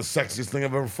 It's like the sexiest thing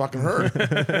I've ever fucking heard.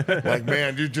 Like,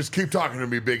 man, you just keep talking to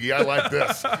me, Biggie. I like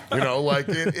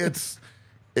this.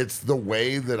 It's the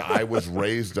way that I was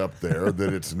raised up there,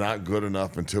 that it's not good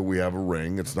enough until we have a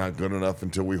ring. It's not good enough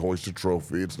until we hoist a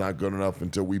trophy. It's not good enough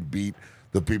until we beat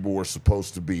the people we're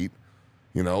supposed to beat.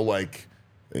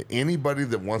 Anybody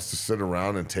that wants to sit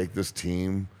around and take this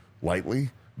team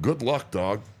lightly, good luck,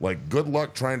 dog. Like, good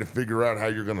luck trying to figure out how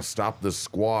you're going to stop this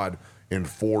squad in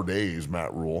 4 days,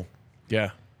 Matt Rule.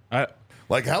 Yeah.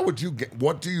 How would you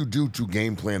what do you do to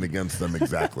game plan against them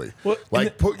exactly?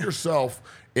 Put yourself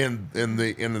in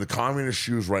the communist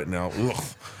shoes right now. Ugh.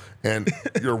 And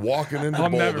you're walking into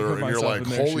Boulder and you're like,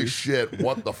 holy shit,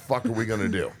 what the fuck are we going to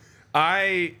do?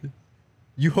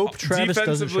 You hope Travis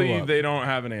doesn't show defensively, up. they don't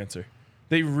have an answer.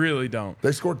 They really don't.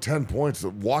 They scored 10 points.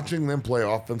 Watching them play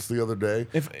offense the other day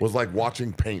was like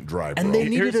watching paint dry, bro. And they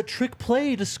needed a trick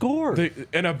play to score. A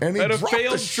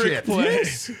failed trick play.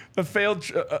 Yes.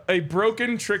 A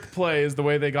broken trick play is the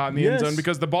way they got in the end zone,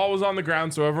 because the ball was on the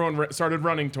ground, so everyone started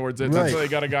running towards it. That's why they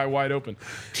got a guy wide open.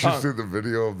 Did you see the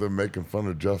video of them making fun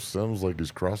of Jeff Sims like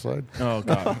he's cross-eyed? Oh,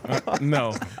 God.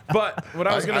 No. But what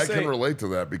I was going to say... I can relate to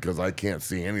that because I can't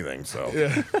see anything, so...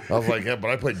 Yeah. I was like, but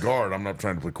I play guard. I'm not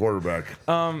trying to play quarterback.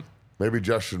 Maybe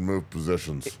Jeff should move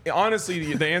positions.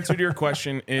 Honestly, the answer to your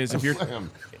question is if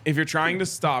you're trying to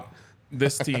stop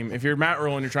this team, if you're Matt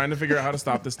Rule and you're trying to figure out how to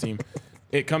stop this team,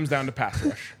 it comes down to pass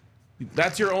rush.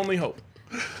 That's your only hope.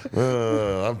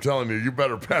 I'm telling you, you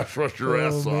better pass rush your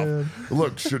ass off.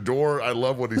 Look, Shador, I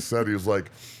love what he said. He was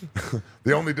like,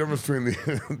 the only difference between the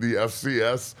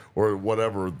FCS or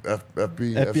whatever,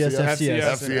 FBS,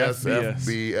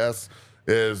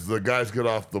 is the guys get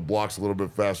off the blocks a little bit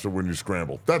faster when you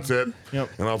scramble. That's it. Yep.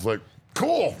 And I was like,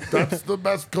 cool. That's the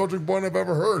best coaching point I've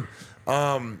ever heard.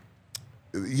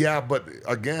 But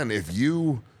again,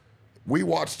 we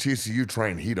watched TCU try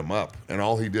and heat him up, and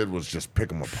all he did was just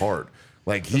pick him apart.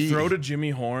 Like the throw to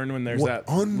Jimmy Horn when there's that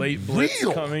late blitz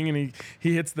coming, and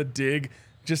he hits the dig,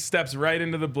 just steps right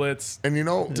into the blitz, and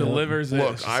delivers it.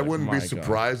 Look, I wouldn't be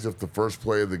surprised if the first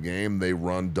play of the game they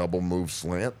run double move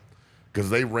slant. Because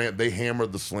they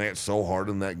hammered the slant so hard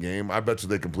in that game. I bet you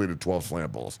they completed 12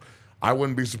 slant balls. I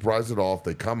wouldn't be surprised at all if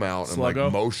they come out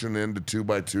and motion into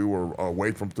 2x2 or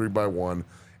away from 3x1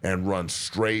 and run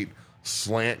straight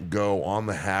slant go on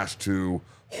the hash to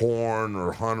Horn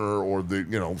or Hunter or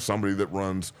somebody that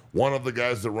runs, one of the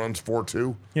guys that runs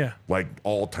 4-2. Yeah. Like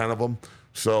all 10 of them.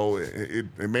 So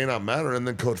it may not matter. And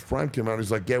then Coach Prime came out and he's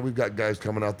like, yeah, we've got guys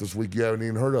coming out this week you haven't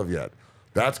even heard of yet.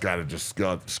 That's got to just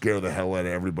scare the hell out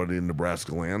of everybody in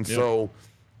Nebraska land. Yep. So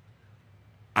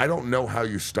I don't know how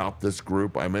you stop this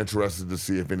group. I'm interested to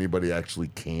see if anybody actually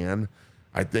can.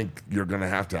 I think you're going to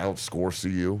have to outscore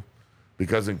CU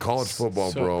because in college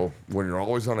football, bro, when you're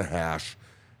always on a hash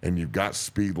and you've got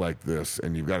speed like this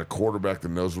and you've got a quarterback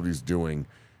that knows what he's doing,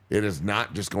 it is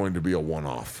not just going to be a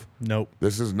one-off. Nope.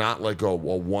 This is not like a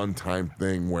one-time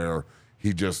thing where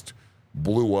he just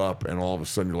blew up and all of a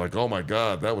sudden you're like, oh my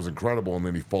God, that was incredible, and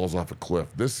then he falls off a cliff.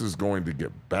 This is going to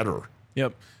get better.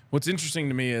 Yep. What's interesting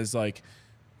to me is like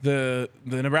the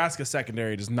Nebraska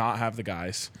secondary does not have the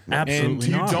guys.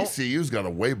 Absolutely and not. TCU's got a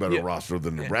way better roster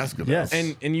than Nebraska does.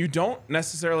 Yes. And you don't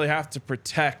necessarily have to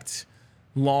protect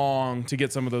long to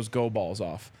get some of those go balls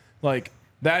off. Like,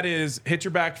 that is hit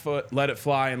your back foot, let it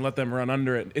fly, and let them run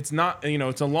under it. It's not,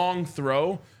 it's a long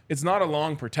throw. It's not a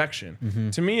long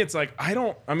protection. To me, it's like, they're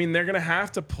going to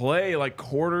have to play like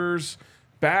quarters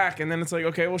back, and then it's like,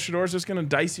 okay, well, Shador's just going to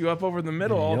dice you up over the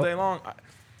middle all day long.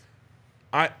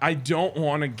 I don't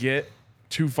want to get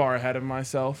too far ahead of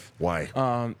myself.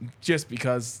 Why? Just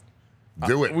because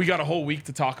Do it. we got a whole week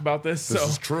to talk about this. This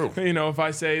is true. If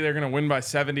I say they're going to win by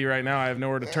 70 right now, I have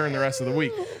nowhere to turn the rest of the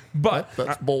week. But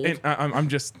That's bold. I'm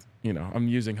just, I'm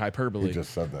using hyperbole. He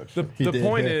just said that shit. The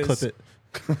point is, clip it.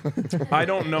 I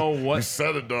don't know You what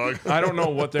said it, dog. I don't know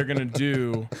what they're gonna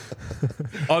do,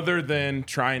 other than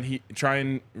try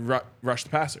and rush the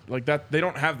passer like that. They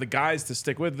don't have the guys to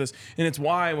stick with this, and it's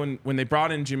why when they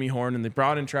brought in Jimmy Horn and they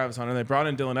brought in Travis Hunter and they brought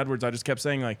in Dylan Edwards, I just kept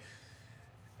saying, like,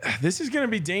 this is gonna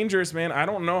be dangerous, man. I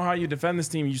don't know how you defend this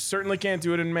team. You certainly can't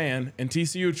do it in man, and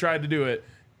TCU tried to do it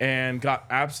and got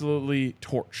absolutely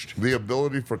torched. The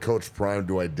ability for Coach Prime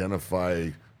to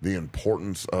identify the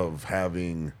importance of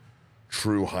having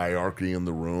true hierarchy in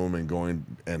the room and going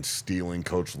and stealing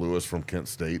Coach Lewis from Kent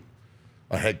State,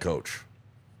 a head coach.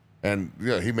 And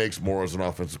he makes more as an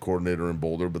offensive coordinator in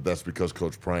Boulder, but that's because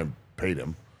Coach Prime paid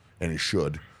him, and he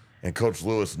should. And Coach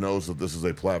Lewis knows that this is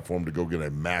a platform to go get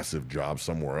a massive job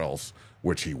somewhere else,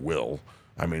 which he will.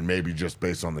 Maybe just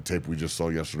based on the tape we just saw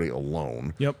yesterday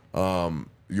alone. Yep.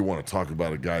 You want to talk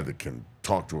about a guy that can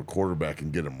talk to a quarterback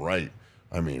and get him right.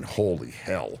 Holy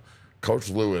hell. Coach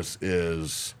Lewis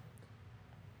is...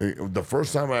 The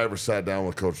first time I ever sat down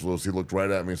with Coach Lewis, he looked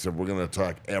right at me and said, we're going to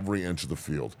attack every inch of the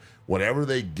field. Whatever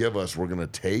they give us, we're going to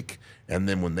take. And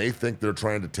then when they think they're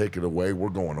trying to take it away, we're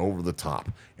going over the top.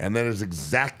 And that is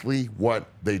exactly what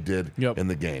they did in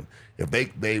the game. If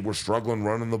they were struggling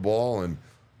running the ball, and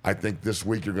I think this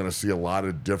week you're going to see a lot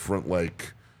of different,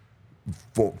 like,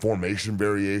 formation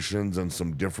variations and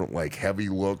some different, like, heavy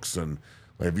looks. And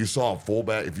if you saw a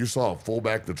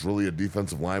fullback that's really a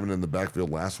defensive lineman in the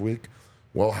backfield last week,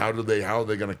 well, how are they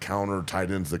going to counter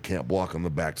tight ends that can't block on the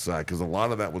backside? Because a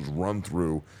lot of that was run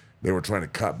through. They were trying to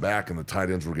cut back, and the tight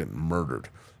ends were getting murdered.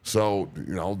 So,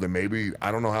 then maybe,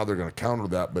 I don't know how they're going to counter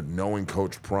that, but knowing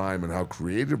Coach Prime and how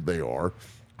creative they are,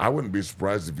 I wouldn't be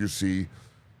surprised if you see,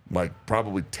 like,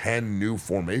 probably 10 new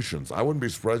formations. I wouldn't be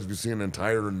surprised if you see an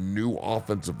entire new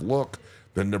offensive look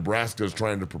that Nebraska is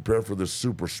trying to prepare for this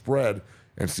super spread,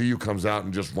 and CU comes out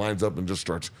and just lines up and just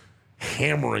starts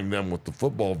hammering them with the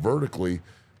football vertically.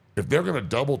 If they're going to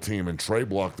double team and tray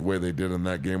block the way they did in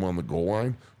that game on the goal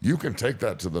line, you can take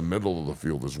that to the middle of the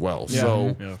field as well.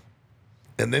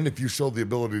 And then if you show the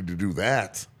ability to do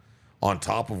that on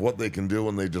top of what they can do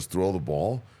when they just throw the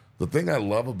ball, the thing I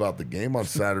love about the game on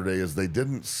Saturday is they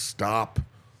didn't stop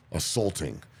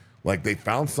assaulting. Like, they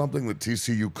found something that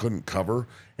TCU couldn't cover,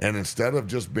 and instead of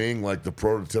just being like the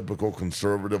prototypical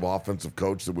conservative offensive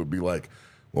coach that would be like,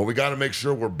 well, we got to make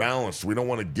sure we're balanced. We don't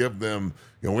want to give them,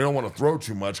 we don't want to throw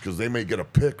too much because they may get a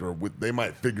pick or they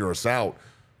might figure us out.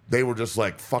 They were just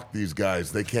like, fuck these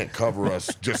guys. They can't cover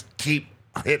us. Just keep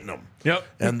hitting them. Yep.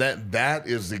 And that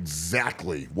is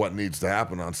exactly what needs to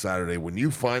happen on Saturday. When you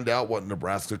find out what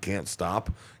Nebraska can't stop,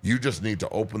 you just need to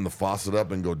open the faucet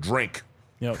up and go drink.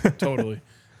 Yep, totally.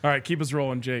 All right, keep us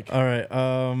rolling, Jake. All right.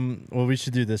 Well, we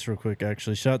should do this real quick,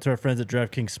 actually. Shout out to our friends at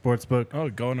DraftKings Sportsbook. Oh,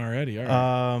 going already. All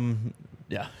right.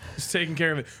 Yeah. Just taking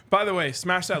care of it. By the way,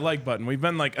 smash that like button. We've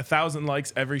been like 1,000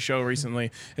 likes every show recently.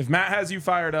 If Matt has you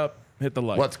fired up, hit the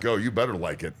like. Let's go. You better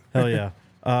like it. Hell yeah.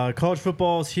 College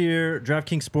football is here.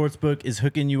 DraftKings Sportsbook is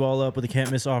hooking you all up with a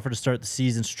can't-miss offer to start the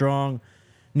season strong.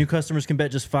 New customers can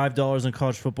bet just $5 on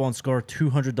college football and score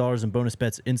 $200 in bonus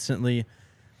bets instantly.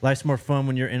 Life's more fun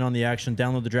when you're in on the action.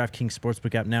 Download the DraftKings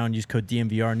Sportsbook app now and use code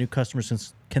DMVR. New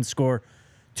customers can score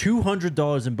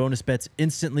 $200 in bonus bets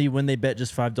instantly when they bet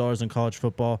just $5 on college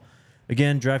football.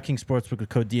 Again, DraftKings Sportsbook with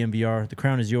code DMVR. The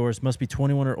crown is yours. Must be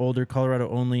 21 or older. Colorado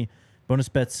only. Bonus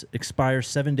bets expire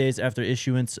 7 days after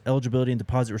issuance. Eligibility and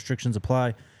deposit restrictions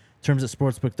apply. Terms at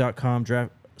sportsbook.com.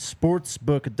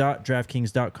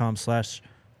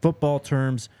 Sportsbook.draftkings.com/football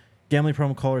terms. Gambling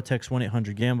promo call or text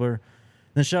 1-800-GAMBLER.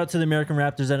 Then shout out to the American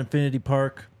Raptors at Infinity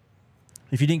Park.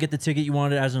 If you didn't get the ticket you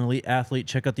wanted as an elite athlete,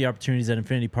 check out the opportunities at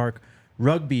Infinity Park.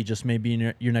 Rugby just may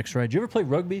be your next ride. Did you ever play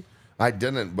rugby? I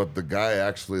didn't, but the guy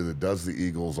actually that does the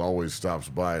Eagles always stops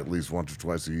by at least once or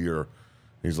twice a year.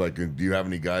 He's like, do you have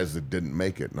any guys that didn't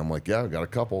make it? And I'm like, yeah, I got a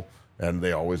couple. And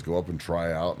they always go up and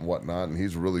try out and whatnot. And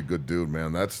he's a really good dude,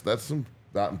 man. That's some,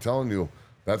 I'm telling you,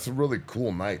 That's a really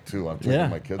cool night too. I've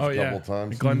taken my kids a couple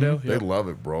times. In Glendale, They love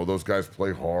it, bro. Those guys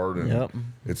play hard, and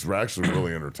it's actually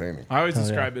really entertaining. I always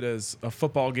describe it as a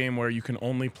football game where you can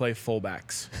only play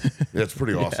fullbacks. Yeah, it's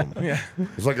pretty awesome. Yeah.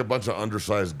 It's like a bunch of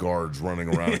undersized guards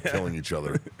running around and killing each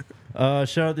other.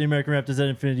 Shout out the American Raptors at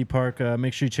Infinity Park.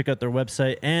 Make sure you check out their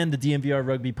website and the DMVR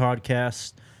Rugby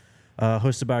podcast,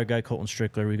 hosted by our guy Colton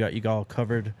Strickler. We got you all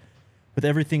covered with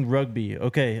everything rugby.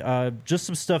 Okay, just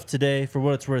some stuff today. For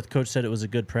what it's worth, Coach said it was a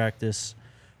good practice.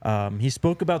 He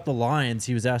spoke about the Lions.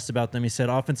 He was asked about them. He said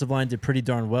offensive line did pretty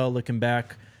darn well looking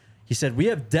back. He said, we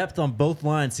have depth on both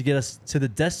lines to get us to the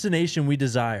destination we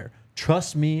desire.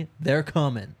 Trust me, they're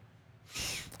coming.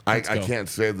 I can't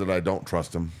say that I don't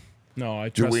trust him. No, I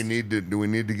trust. Do we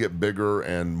need to get bigger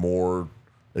and more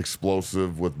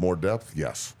explosive with more depth?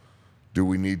 Yes. Do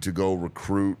we need to go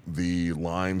recruit the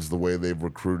lines the way they've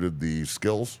recruited the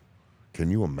skills?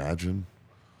 Can you imagine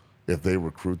if they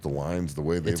recruit the lines the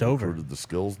way they've recruited the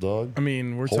skills, dog? I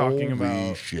mean, we're talking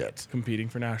about shit. Competing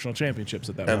for national championships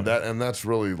at that moment. And that's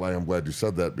really, like, I'm glad you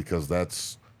said that, because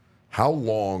that's how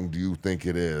long do you think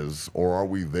it is, or are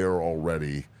we there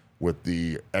already with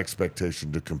the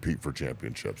expectation to compete for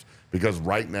championships? Because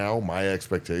right now, my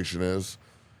expectation is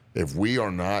if we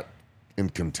are not in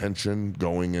contention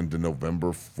going into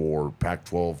November for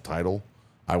Pac-12 title,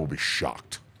 I will be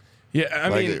shocked. Yeah, I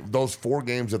mean, those 4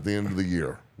 games at the end of the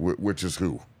year, which is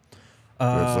who? It's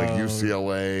like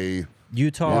UCLA,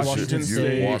 Utah, Washington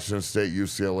State,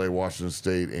 UCLA, Washington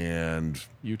State, and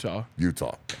Utah.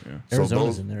 Yeah. So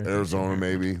Arizona's in there. Arizona,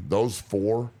 maybe. Those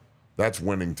 4, that's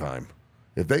winning time.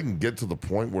 If they can get to the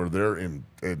point where they're in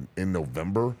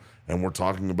November, and we're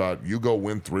talking about you go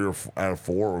win 3 out of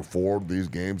 4 or 4 of these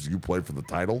games, you play for the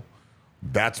title,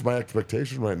 that's my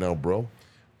expectation right now, bro.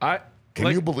 Can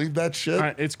you believe that shit?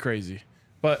 It's crazy.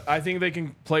 But I think they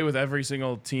can play with every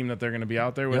single team that they're going to be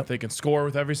out there with. Yep. They can score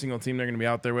with every single team they're going to be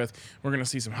out there with. We're going to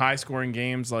see some high-scoring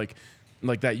games like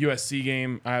that USC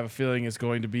game. I have a feeling is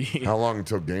going to be. How long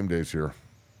until game day's here?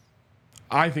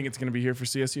 I think it's going to be here for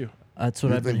CSU. That's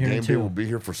what I've been hearing game too. Day will be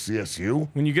here for CSU.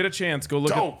 When you get a chance, go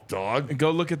look.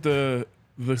 Go look at the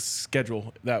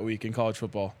schedule that week in college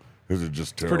football. Is it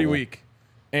just terrible? It's pretty weak.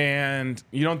 And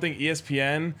you don't think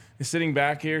ESPN is sitting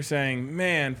back here saying,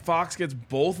 man, Fox gets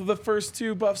both of the first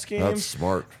 2 Buffs games? That's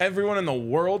smart. Everyone in the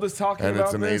world is talking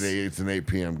about this. And it's an 8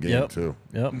 p.m. game, too.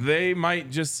 Yep. They might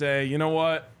just say, you know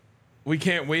what? We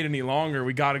can't wait any longer.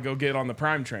 We got to go get on the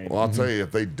prime train. Well, I'll tell you,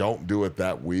 if they don't do it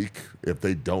that week, if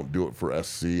they don't do it for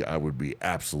SC, I would be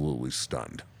absolutely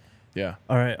stunned. Yeah.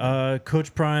 All right.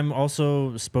 Coach Prime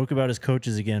also spoke about his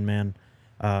coaches again, man.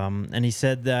 And he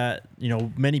said that,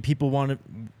 many people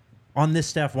on this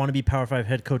staff want to be Power 5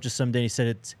 head coaches someday. He said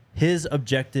it's his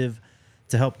objective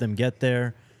to help them get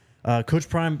there. Coach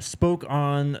Prime spoke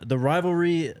on the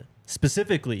rivalry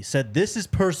specifically, said this is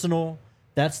personal.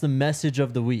 That's the message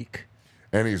of the week.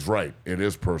 And he's right. It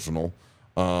is personal.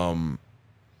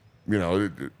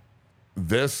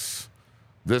 This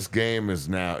game is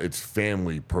now, it's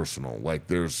family personal. Like,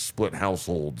 there's split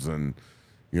households, and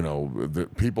the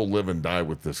people live and die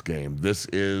with this game. This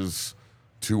is,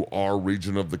 to our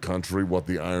region of the country, what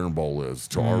the Iron Bowl is.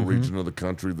 To our region of the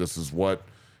country, this is what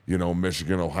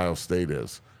Michigan, Ohio State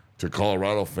is. To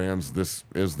Colorado fans, this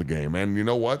is the game. And you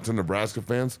know what? To Nebraska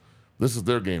fans, this is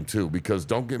their game too. Because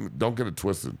don't get it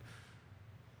twisted.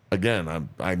 Again,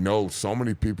 I know so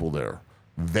many people there.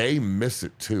 They miss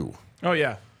it too. Oh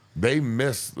yeah, they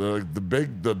miss the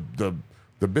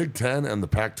Big Ten and the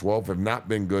Pac-12 have not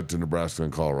been good to Nebraska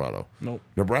and Colorado. Nope.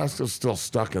 Nebraska's still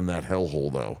stuck in that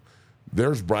hellhole though.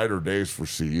 There's brighter days for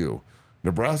CU.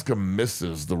 Nebraska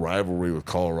misses the rivalry with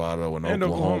Colorado and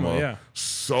Oklahoma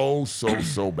so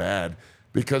bad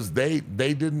because they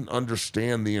didn't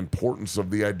understand the importance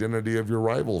of the identity of your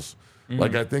rivals.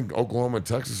 Like, I think Oklahoma and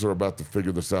Texas are about to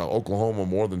figure this out. Oklahoma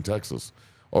more than Texas.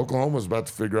 Oklahoma's about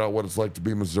to figure out what it's like to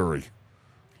be Missouri.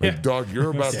 Like, dog,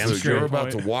 you're about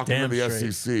to walk into the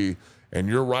SEC, and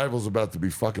your rival's about to be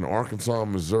fucking Arkansas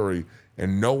and Missouri,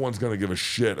 and no one's going to give a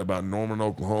shit about Norman,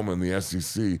 Oklahoma, and the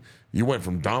SEC. You went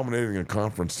from dominating a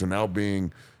conference to now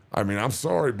being, I mean, I'm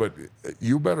sorry, but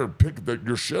you better pick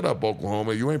your shit up,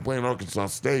 Oklahoma. You ain't playing Arkansas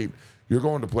State. You're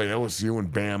going to play LSU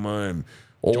and Bama and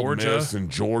Ole Miss and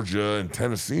Georgia and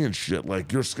Tennessee and shit.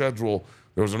 Like, your schedule,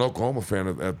 there was an Oklahoma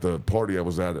fan at the party I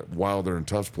was at Wilder and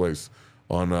Tufts' place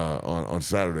on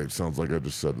Saturday. It sounds like I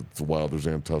just said it's Wilder's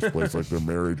and Tufts' place, like they're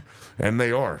married. And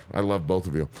they are. I love both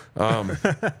of you.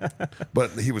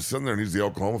 But he was sitting there, and he's the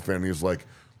Oklahoma fan, and he was like,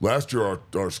 last year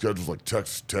our schedule's like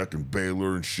Texas Tech and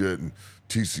Baylor and shit and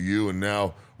TCU, and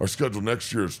now our schedule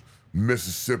next year is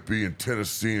Mississippi and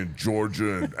Tennessee and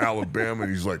Georgia and Alabama.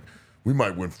 And he's like, we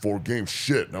might win 4 games.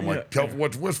 Shit. And I'm like, Kelvin,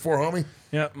 what's wish for, homie?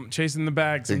 Yeah, chasing the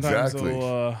bag. Sometimes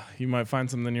Exactly. you might find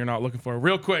something you're not looking for.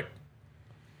 Real quick.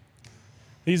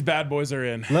 These bad boys are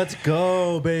in. Let's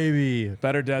go, baby.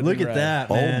 Better dead Look than at red.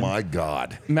 that, Oh, man. my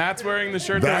God. Matt's wearing the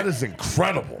shirt. That is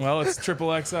incredible. Well, it's triple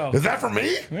XL. Is that for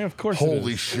me? Yeah, of course.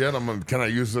 Holy it is. shit. Can I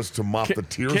use this to mop the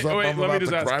tears up Wait, I'm let me about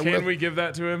just to ask. cry Can with? we give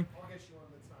that to him?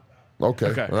 Okay.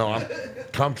 Okay. Well,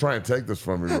 come try and take this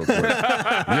from me real quick. You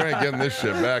ain't getting this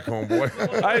shit back,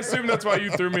 homeboy. I assume that's why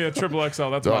you threw me a triple XL.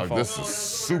 That's my Dog, fault. this is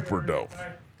super dope.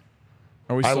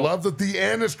 Are we I sold? love that the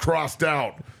N is crossed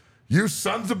out. You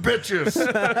sons of bitches.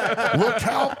 Look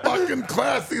how fucking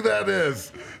classy that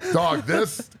is. Dog,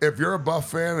 this, if you're a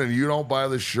Buff fan and you don't buy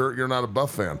this shirt, you're not a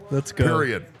Buff fan. Let's go.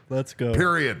 Period. Let's go.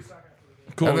 Period.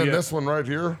 Cool. And then yeah. this one right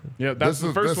here. Yeah, that's this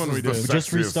the first this one is we the did. We just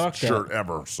sexiest restocked that. shirt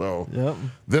ever. So Yep.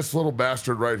 this little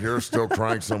bastard right here is still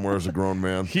crying somewhere as a grown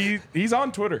man. He's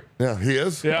on Twitter. Yeah, he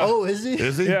is. Yeah. Oh, is he?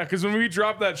 Is he? Yeah, because when we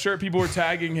dropped that shirt, people were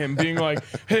tagging him, being like,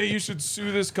 "Hey, you should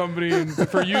sue this company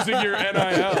for using your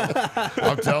NIL."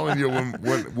 I'm telling you,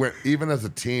 when even as a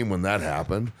team, when that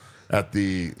happened, at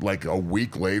the like a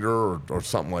week later or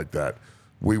something like that,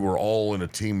 we were all in a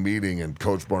team meeting and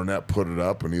Coach Barnett put it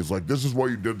up and he's like, "This is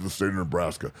what you did to the state of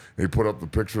Nebraska." And he put up the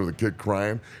picture of the kid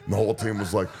crying, and the whole team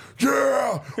was like,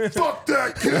 "Yeah, fuck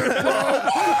that kid,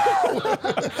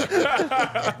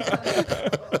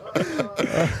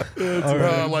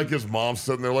 bro!" Like his mom's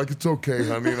sitting there, like, "It's okay,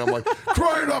 honey," and I'm like,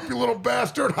 "Cry it up, you little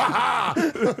bastard!" Ha ha.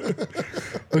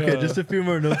 Okay, just a few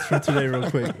more notes from today, real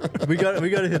quick. We got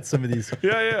to hit some of these.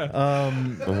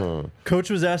 Yeah. Coach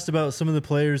was asked about some of the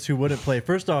players who wouldn't play.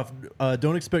 First off,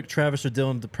 don't expect Travis or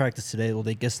Dylan to practice today. Well,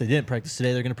 they guess they didn't practice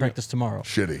today. They're going to practice tomorrow.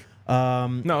 Shitty.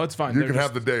 No, it's fine. You They're can just-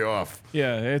 have the day off.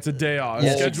 Yeah, it's a day off.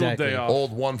 Yes, Scheduled exactly. day off.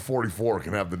 Old 144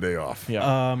 can have the day off.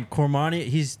 Yeah. Cormani,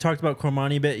 he's talked about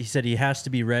Cormani a bit. He said he has to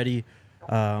be ready.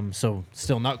 So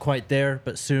still not quite there,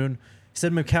 but soon. He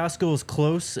said McCaskill is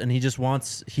close, and he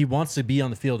wants to be on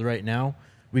the field right now.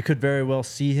 We could very well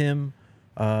see him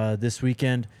this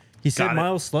weekend. He said Got it.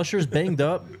 Miles Slusher's banged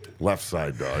up. Left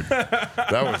side, dog.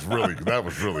 That was really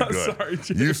good. Sorry,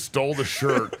 Jim. You stole the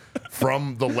shirt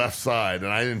from the left side,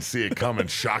 and I didn't see it coming,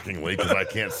 shockingly, because I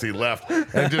can't see left,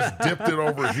 and just dipped it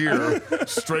over here,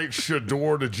 straight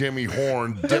Shador to Jimmy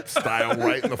Horn, dip style,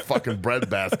 right in the fucking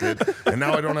breadbasket. And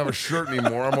now I don't have a shirt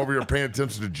anymore. I'm over here paying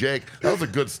attention to Jake. That was a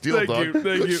good steal, Thank dog. you, thank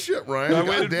Good you. shit, Ryan. I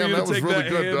waited for Goddamn, you to that was take really that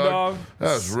good, hand dog. off.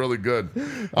 That was really good.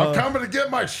 I'm coming to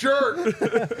get my shirt.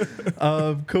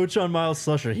 Coach on Miles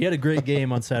Slusher. He had a great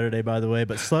game on Saturday, by the way.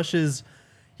 But Slush is,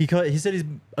 he said he's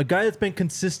a guy that's been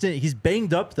consistent. He's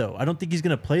banged up, though. I don't think he's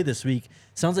going to play this week.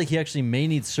 Sounds like he actually may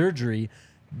need surgery.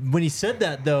 When he said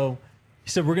that, though, he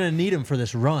said, we're going to need him for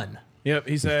this run. Yep.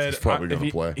 He said He's probably if gonna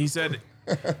he- play. He said,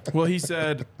 well, he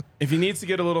said if he needs to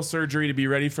get a little surgery to be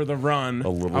ready for the run, I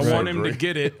little want him to surgery.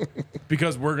 get it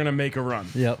because we're gonna make a run.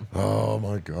 Yep. Oh,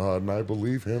 my God. And I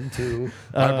believe him, too.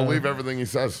 I believe everything he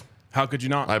says. How could you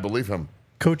not? I believe him.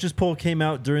 Coaches poll came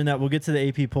out during that. We'll get to the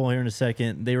AP poll here in a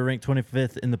second. They were ranked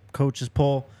 25th in the coaches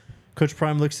poll. Coach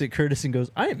Prime looks at Curtis and goes,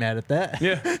 "I ain't mad at that."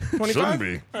 Yeah, 25. Shouldn't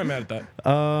be. I'm mad at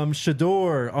that.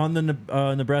 Shador on the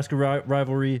Nebraska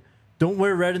rivalry. Don't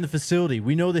wear red in the facility.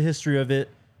 We know the history of it.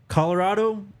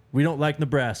 Colorado, we don't like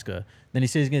Nebraska. Then he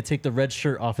says he's going to take the red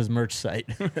shirt off his merch site.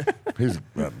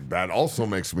 That also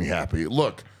makes me happy.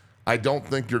 Look, I don't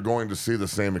think you're going to see the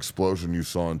same explosion you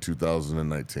saw in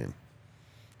 2019.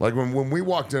 Like when we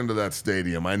walked into that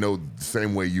stadium, I know the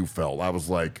same way you felt. I was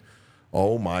like,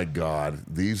 oh my God,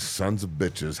 these sons of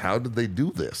bitches, how did they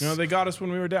do this? You know, they got us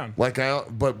when we were down.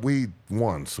 But we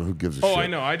won, so who gives a shit? Oh, I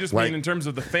know. I just mean in terms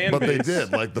of the fan but base. they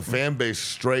did. Like the fan base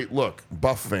straight. Look,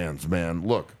 Buff fans, man.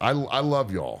 Look, I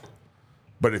love y'all.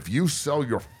 But if you sell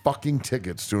your fucking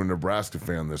tickets to a Nebraska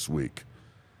fan this week,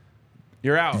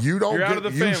 You're out. you don't You're get, out of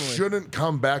the you family. shouldn't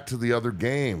come back to the other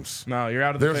games. No, you're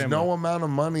out of the There's family. no amount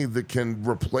of money that can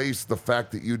replace the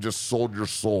fact that you just sold your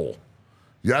soul.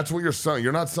 That's what you're selling.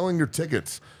 You're not selling your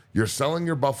tickets. You're selling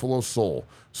your Buffalo soul.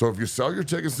 So if you sell your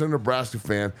tickets to a Nebraska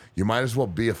fan, you might as well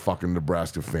be a fucking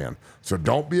Nebraska fan. So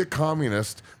don't be a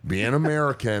communist, be an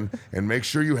American, and make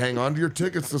sure you hang on to your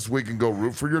tickets this week and go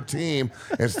root for your team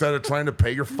instead of trying to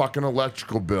pay your fucking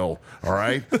electrical bill. All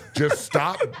right? Just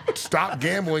stop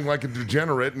gambling like a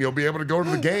degenerate and you'll be able to go to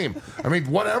the game. I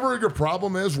mean, whatever your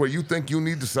problem is where you think you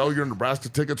need to sell your Nebraska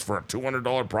tickets for a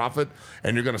 $200 profit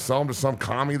and you're going to sell them to some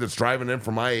commie that's driving in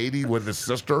from I-80 with his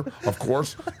sister, of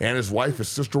course, and his wife, his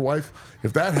sister wife.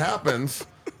 If that happens,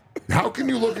 how can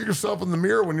you look at yourself in the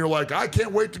mirror when you're like, I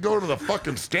can't wait to go to the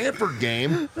fucking Stanford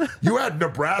game? You had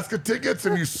Nebraska tickets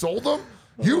and you sold them?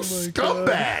 You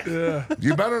scumbag! Yeah.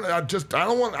 You better I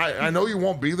don't want. I know you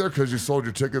won't be there because you sold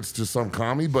your tickets to some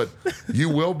commie, but you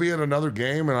will be at another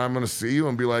game, and I'm going to see you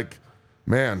and be like,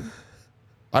 man,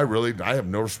 I have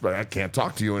no respect. I can't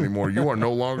talk to you anymore. You are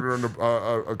no longer in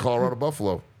a Colorado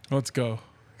Buffalo. Let's go.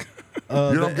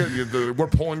 You don't get. We're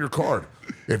pulling your card.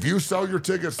 If you sell your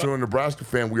tickets to a Nebraska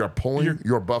fan, we are pulling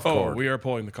your Buff card. Oh, we are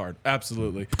pulling the card.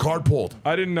 Absolutely. Card pulled.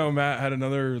 I didn't know Matt had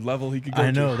another level he could go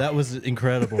I know. to. That was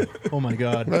incredible. Oh, my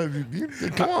God.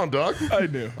 Come on, Doug. I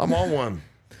knew. I'm on one.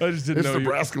 I just didn't It's know.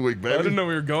 Nebraska week, baby. I didn't know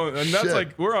we were going. And that's Shit.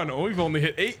 like, we've only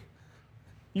hit 8.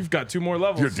 You've got 2 more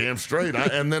levels. You're damn straight.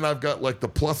 And then I've got like the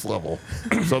plus level.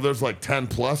 So there's like 10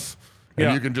 plus. And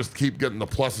Yeah. you can just keep getting the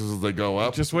pluses as they go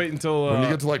up. Just wait until. When you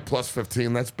get to like plus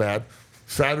 15, that's bad.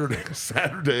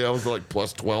 Saturday, I was like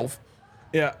plus 12.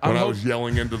 Yeah. When I was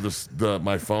yelling into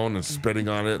my phone and spitting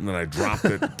on it, and then I dropped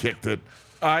it and kicked it.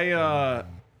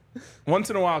 Once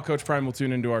in a while, Coach Prime will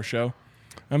tune into our show.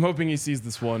 I'm hoping he sees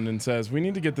this one and says, we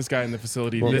need to get this guy in the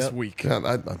facility this week.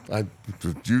 Yeah,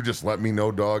 you just let me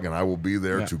know, dog, and I will be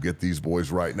there to get these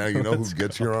boys right. Now, you know who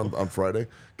gets here on Friday?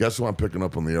 Guess who I'm picking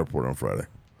up on the airport on Friday?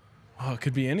 Oh, it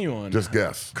could be anyone. Just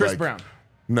guess. Chris Brown.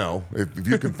 No. If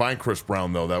you can find Chris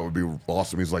Brown, though, that would be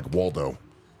awesome. He's like Waldo.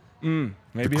 Maybe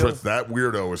That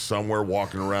weirdo is somewhere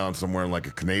walking around somewhere in like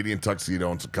a Canadian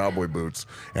tuxedo and some cowboy boots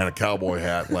and a cowboy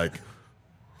hat. Like,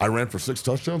 I ran for 6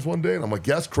 touchdowns one day, and I'm like,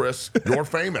 yes, Chris, you're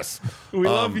famous. We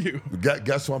love you.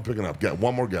 Guess who I'm picking up? Get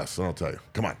one more guess, and I'll tell you.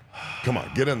 Come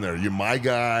on, get in there. You're my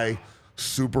guy,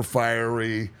 super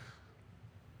fiery,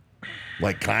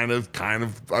 like kind of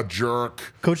a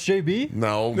jerk. Coach JB?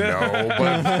 No,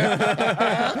 but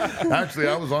actually,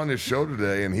 I was on his show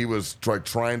today, and he was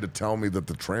trying to tell me that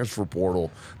the transfer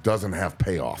portal doesn't have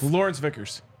payoff. Lawrence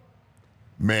Vickers.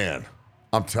 Man,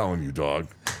 I'm telling you, dog.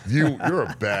 You're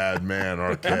a bad man,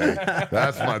 RK.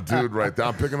 That's my dude right there.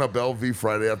 I'm picking up LV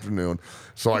Friday afternoon,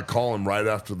 so I call him right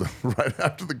after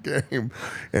the game,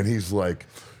 and he's like,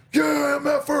 "Yeah,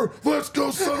 MFer, let's go,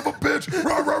 son of a bitch!"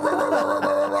 Rawr, rawr, rawr, rawr, rawr,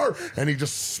 rawr, rawr. And he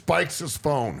just spikes his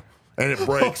phone, and it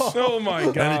breaks. Oh my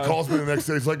God! And he calls me the next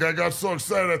day. He's like, "I got so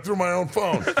excited, I threw my own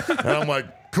phone." And I'm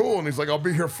like, cool. And he's like, "I'll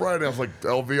be here Friday." I was like,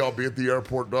 "LV, I'll be at the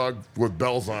airport, dog, with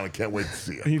bells on. I can't wait to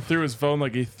see you." He threw his phone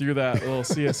like he threw that little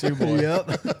CSU boy.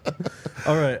 Yep.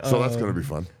 All right. So that's going to be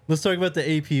fun. Let's talk about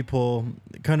the AP poll.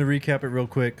 Kind of recap it real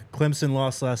quick. Clemson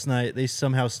lost last night. They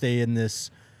somehow stay in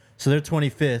this. So they're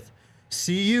 25th.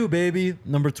 CU, baby,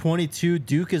 number 22.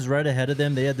 Duke is right ahead of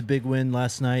them. They had the big win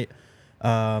last night.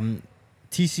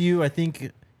 TCU, I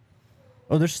think.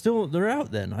 Oh, they're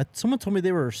out then. Someone told me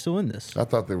they were still in this. I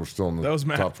thought they were still in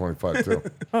the top 25 too.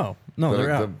 Oh, no,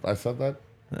 they're out. I said that?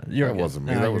 That wasn't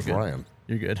me. That was Ryan.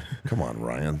 You're good. Come on,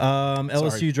 Ryan.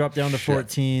 LSU dropped down to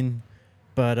 14,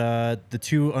 but the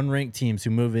 2 unranked teams who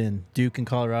move in, Duke and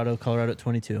Colorado at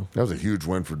 22. That was a huge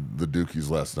win for the Dukies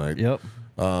last night. Yep.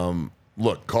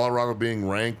 Look, Colorado being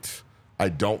ranked, I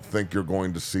don't think you're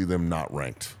going to see them not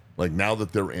ranked. Like, now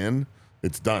that they're in,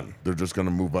 it's done. They're just going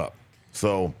to move up.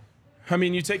 So, I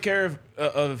mean, you take care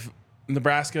of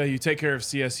Nebraska, you take care of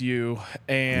CSU,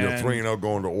 and you're 3-0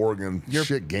 going to Oregon.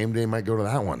 Shit, game day might go to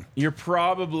that one. You're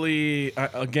probably,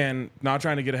 again, not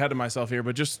trying to get ahead of myself here,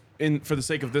 but just for the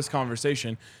sake of this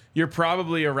conversation, you're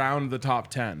probably around the top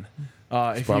 10.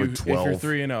 If you're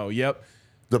 3-0, yep.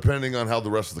 Depending on how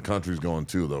the rest of the country is going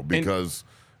too, though, because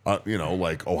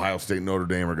like Ohio State and Notre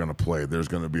Dame are going to play. There's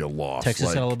going to be a loss.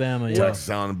 Texas, Alabama, yeah. Texas,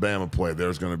 Alabama play.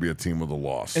 There's going to be a team with a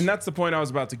loss. And that's the point I was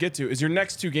about to get to. Is your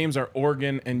next 2 games are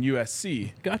Oregon and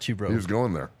USC. Got you, bro. He was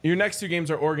going there. Your next 2 games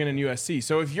are Oregon and USC.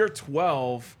 So if you're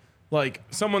 12, like,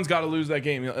 someone's got to lose that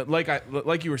game.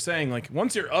 Like you were saying, like,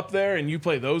 once you're up there and you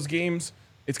play those games,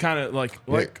 it's kind of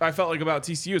like I felt like about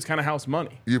TCU, it's kind of house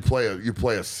money. You play a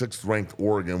 6th ranked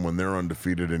Oregon when they're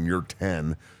undefeated and you're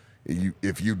 10.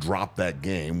 If you drop that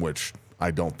game, which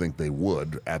I don't think they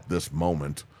would at this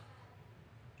moment,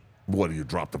 what do you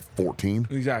drop to 14?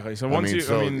 Exactly. So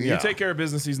you take care of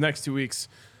business these next 2 weeks,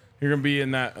 you're going to be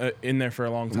in there for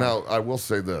a long time. Now, I will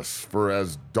say this, for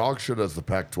as dog shit as the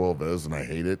Pac-12 is, and I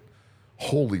hate it,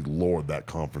 holy Lord, that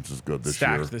conference is good this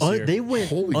year. This year. They went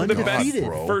the best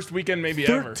bro. first weekend maybe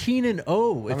ever.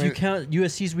 13-0 if you count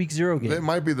USC's Week 0 game. They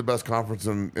might be the best conference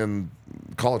in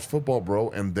college football, bro,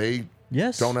 and they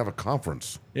don't have a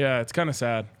conference. Yeah, it's kind of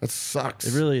sad. That sucks.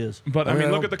 It really is. But I mean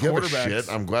look at the give quarterbacks. A shit.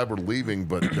 I'm glad we're leaving,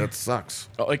 but that sucks.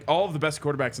 Like, all of the best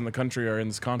quarterbacks in the country are in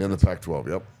this conference. In the Pac-12,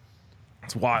 yep.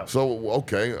 It's wild. So,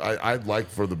 okay, I'd like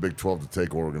for the Big 12 to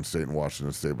take Oregon State and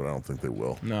Washington State, but I don't think they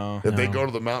will. No. If they go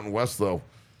to the Mountain West, though,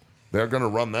 They're going to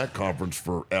run that conference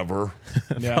forever.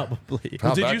 Yeah. Probably.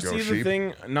 How'd Did that you go, see the Sheep?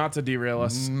 thing? Not to derail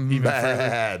us even further.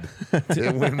 Bad.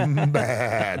 It went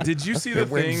bad. Did you see the It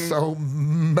went thing? so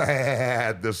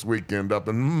bad this weekend up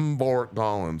in Fort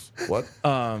Collins. What?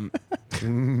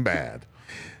 Bad.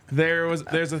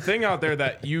 There's a thing out there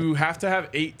that you have to have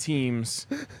 8 teams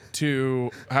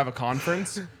to have a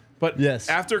conference. But Yes.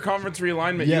 after conference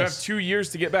realignment, you have Yes. 2 years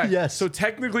to get back. Yes. So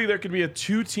technically, there could be a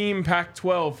 2-team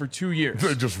Pac-12 for 2 years.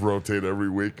 They just rotate every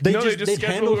week. they just they'd schedule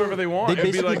handle- whoever they want. They'd It'd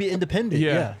be basically like- be independent.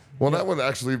 Yeah. Yeah. Well, that would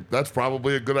actually, that's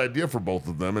probably a good idea for both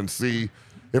of them. And see,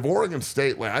 if Oregon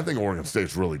State, like, I think Oregon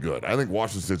State's really good. I think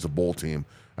Washington State's a bowl team.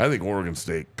 I think Oregon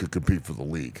State could compete for the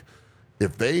league.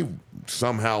 If they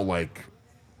somehow, like,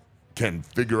 can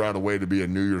figure out a way to be a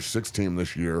New Year's Six team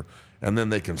this year, and then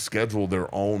they can schedule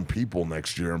their own people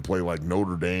next year and play like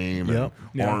Notre Dame and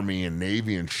Army and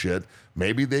Navy and shit,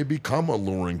 maybe they become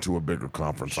alluring to a bigger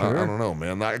conference. I don't know,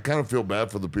 man. I kind of feel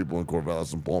bad for the people in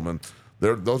Corvallis and Pullman.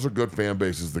 Those are good fan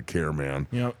bases that care, man.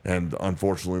 Yep. And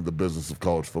unfortunately, the business of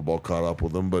college football caught up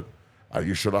with them, but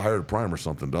you should have hired Prime or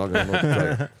something, dog. I don't know what to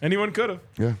tell you. Anyone could have.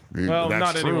 Yeah. Well, that's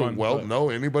not true. anyone, Well, but- no,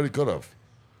 anybody could have.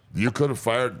 You could have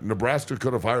fired, Nebraska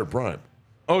could have hired Prime.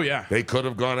 Oh, yeah. They could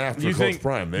have gone after You Coach think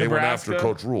Prime. They went after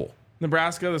Nebraska- Coach Rule.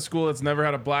 Nebraska, the school that's never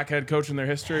had a black head coach in their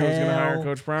history, was going to hire Hell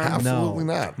Coach Prime. Absolutely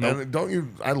No. not. And don't you?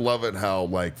 I love it how,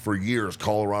 like, for years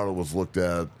Colorado was looked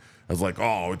at as like,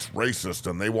 oh, it's racist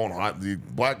and they won't. The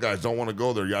black guys don't want to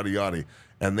go there. Yada yada.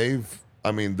 And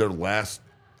their last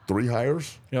 3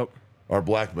 hires Yep. are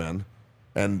black men,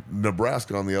 and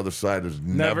Nebraska on the other side has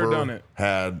Never done it.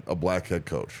 had a black head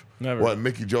coach. Never. Well,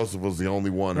 Mickey Joseph was the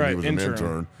only one, and he Right, was interim. an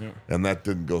intern, Yep. and that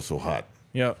didn't go so hot.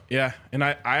 Yep. Yeah. And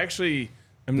I actually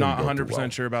am not go too 100% well.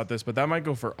 sure about this, but that might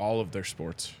go for all of their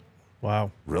sports. Wow.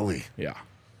 Really, Yeah.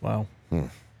 Wow.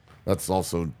 that's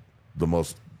also the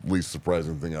most least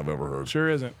surprising thing I've ever heard. Sure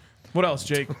isn't. What else,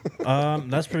 Jake?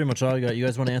 That's pretty much all I got. You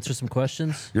guys want to answer some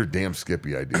questions? Your damn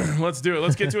Skippy idea. Let's do it.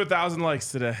 Let's get to 1,000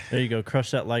 likes today. There you go.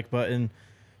 Crush that like button.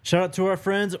 Shout out to our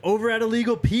friends over at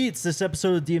Illegal Pete's. This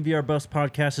episode of DMVR Bus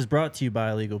Podcast is brought to you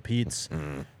by Illegal Pete's.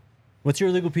 What's your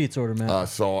Illegal Pete's order, Matt?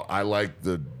 So I like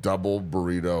the double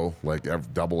burrito, like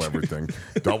double everything,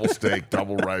 double steak,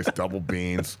 double rice, double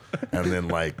beans, and then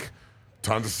like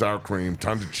tons of sour cream,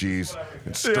 tons of cheese,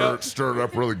 and stir it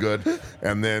up really good.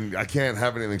 And then I can't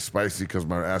have anything spicy because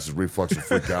my acid reflux will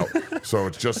freak out. So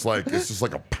it's just like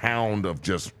a pound of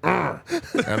just,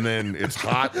 and then it's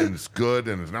hot and it's good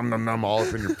and it's nom all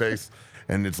up in your face.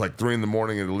 And it's like 3 a.m. at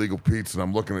Illegal Pete's, and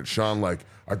I'm looking at Sean like,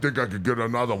 I think I could get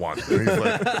another one. And he's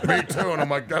like, me too. And I'm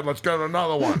like, God, let's get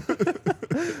another one.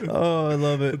 Oh, I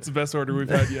love it. It's the best order we've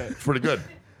had yet. It's pretty good.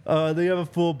 They have a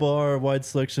full bar, a wide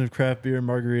selection of craft beer and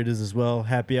margaritas as well.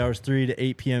 Happy hours 3 to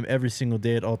 8 p.m. every single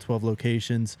day at all 12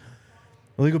 locations.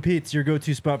 Illegal Pete's, your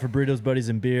go-to spot for burritos, buddies,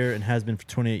 and beer, and has been for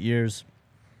 28 years.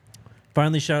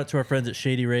 Finally, shout out to our friends at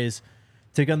Shady Rays.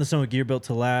 Take on the sun with gear built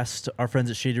to last. Our friends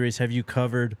at Shady Rays have you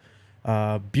covered.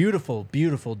 Beautiful,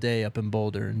 beautiful day up in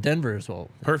Boulder and Denver as well.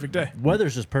 Perfect day.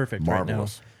 Weather's just perfect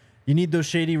Marvelous. right now. You need those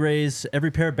Shady Rays.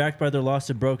 Every pair backed by their Lost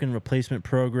and Broken replacement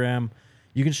program.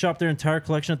 You can shop their entire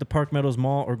collection at the Park Meadows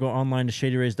Mall or go online to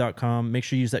shadyrays.com. Make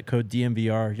sure you use that code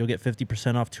DMVR. You'll get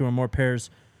 50% off 2 or more pairs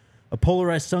of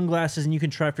polarized sunglasses, and you can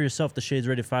try for yourself the shades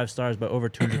rated 5 stars by over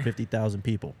 250,000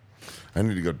 people. I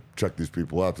need to go check these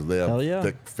people out. Do they Hell have yeah.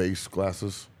 thick face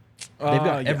glasses? They've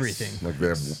got Yes. everything. Like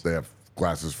they have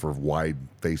glasses for wide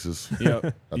faces?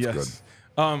 Yep. That's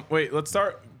yes. Wait, let's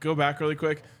start. Go back really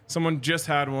quick. Someone just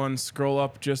had one. Scroll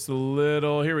up just a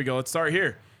little. Here we go. Let's start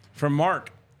here. From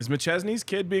Mark. Is McChesney's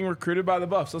kid being recruited by the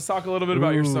Buffs? Let's talk a little bit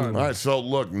about your son. All right, so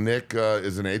look, Nick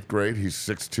is in 8th grade. He's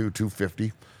 6'2",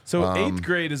 250. So 8th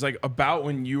grade is like about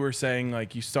when you were saying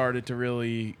like you started to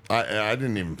really. I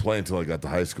didn't even play until I got to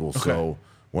high school. So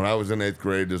when I was in 8th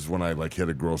grade is when I like hit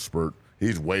a growth spurt.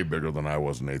 He's way bigger than I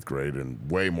was in 8th grade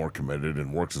and way more committed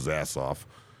and works his ass off.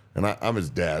 And I'm his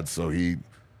dad, so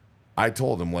I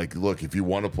told him, like, look, if you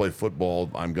want to play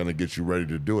football, I'm going to get you ready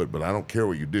to do it, but I don't care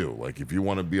what you do. Like, if you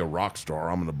want to be a rock star,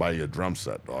 I'm going to buy you a drum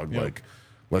set, dog. Yep. Like,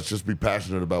 let's just be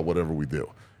passionate about whatever we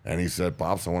do. And he said,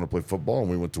 Pops, I want to play football. And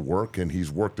we went to work, and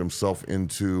he's worked himself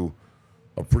into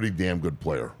a pretty damn good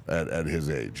player at his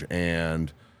age.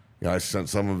 And I sent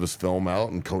some of his film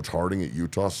out, and Coach Harding at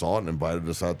Utah saw it and invited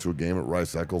us out to a game at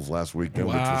Rice Eccles last weekend,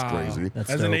 which was crazy. That's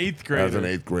As an dope. 8th grader. As an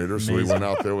 8th grader. So we went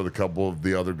out there with a couple of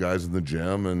the other guys in the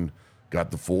gym and got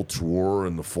the full tour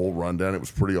and the full rundown. It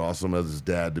was pretty awesome as his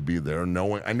dad to be there.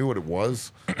 Knowing I knew what it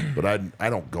was, but I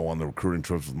don't go on the recruiting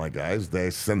trips with my guys. They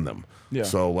send them. Yeah.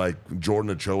 So like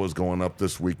Jordan Ochoa is going up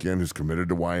this weekend, who's committed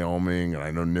to Wyoming, and I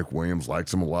know Nick Williams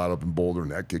likes him a lot up in Boulder,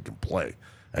 and that kid can play.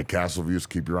 at Castle Views.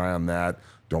 Keep your eye on that.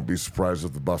 Don't be surprised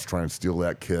if the Buffs try and steal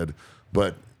that kid.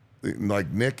 But like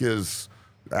Nick is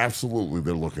absolutely,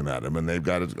 they're looking at him, and they've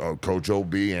got his, Coach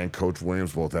OB and Coach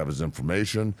Williams both have his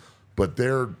information, but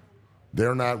they're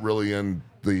not really in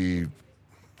the,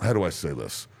 how do I say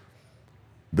this?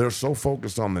 They're so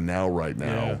focused on the now right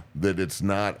now that it's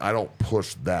not, I don't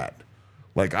push that.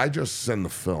 Like, I just send the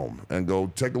film and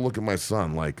go, take a look at my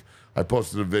son. Like, I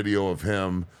posted a video of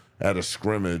him at a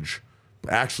scrimmage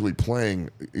actually playing.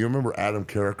 You remember Adam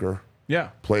Carricker? Yeah.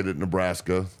 Played at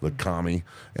Nebraska, the commie,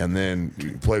 and then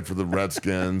he played for the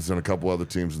Redskins and a couple other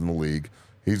teams in the league.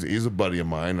 He's a buddy of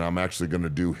mine, and I'm actually going to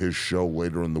do his show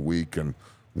later in the week and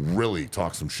really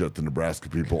talk some shit to Nebraska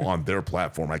people on their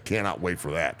platform. I cannot wait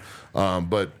for that.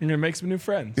 But You're gonna make some new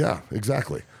friends. yeah,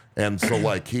 exactly. And so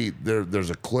like there's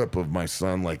a clip of my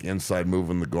son like inside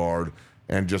moving the guard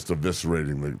and just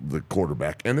eviscerating the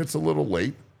quarterback, and it's a little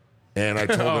late. And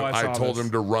I told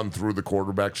him to run through the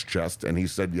quarterback's chest, and he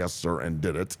said yes, sir, and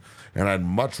did it. And I'd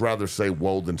much rather say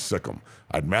whoa than sick him.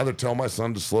 I'd rather tell my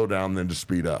son to slow down than to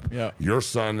speed up. Yeah. Your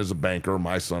son is a banker.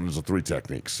 My son is a 3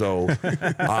 technique. So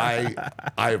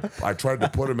I tried to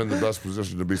put him in the best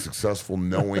position to be successful,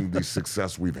 knowing the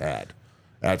success we've had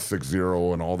at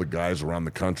 6-0 and all the guys around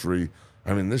the country.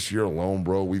 I mean, this year alone,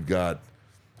 bro, we've got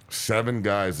 7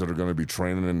 guys that are going to be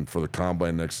training for the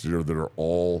combine next year that are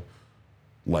all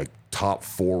like top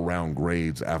 4-round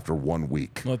grades after 1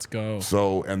 week. Let's go.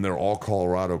 So, and they're all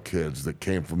Colorado kids that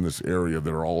came from this area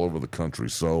that are all over the country.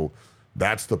 So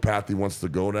that's the path he wants to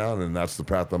go down, and that's the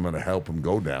path I'm going to help him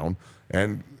go down.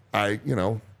 And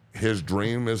his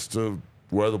dream is to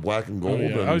wear the black and gold. Oh,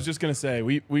 yeah. And I was just going to say,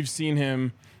 we've seen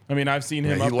him. I mean, I've seen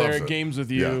him he up there loves at it. games with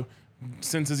you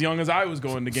since as young as I was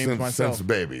going to games myself. Since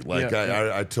baby. Like,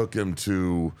 I took him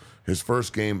to his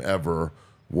first game ever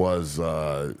was,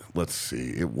 let's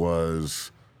see, it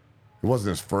wasn't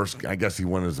his first, I guess he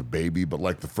went as a baby, but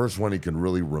like the first one he can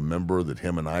really remember that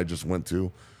him and I just went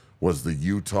to was the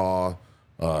Utah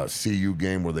CU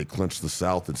game where they clinched the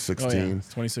South at 16. Oh, yeah.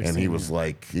 2016. And he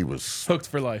was Hooked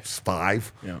for life.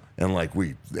 5. Yeah. And like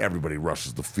everybody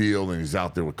rushes the field, and he's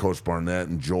out there with Coach Barnett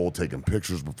and Joel taking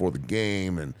pictures before the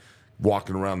game and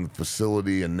walking around the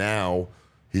facility. And now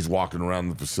he's walking around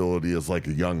the facility as like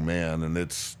a young man, and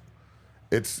it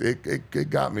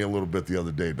got me a little bit the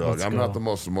other day, dog. I'm not the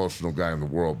most emotional guy in the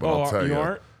world, but I'll tell you.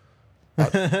 Aren't?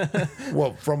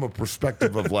 Well, from a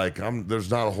perspective of like,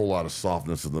 there's not a whole lot of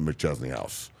softness in the McChesney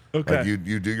house. Okay. Like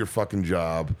you do your fucking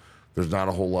job. There's not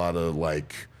a whole lot of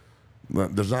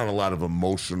there's not a lot of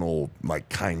emotional like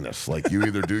kindness. Like you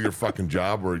either do your fucking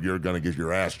job or you're gonna get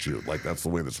your ass chewed. Like that's the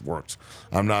way this works.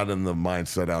 I'm not in the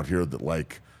mindset out here that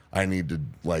like I need to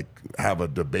like have a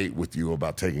debate with you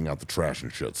about taking out the trash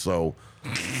and shit. So.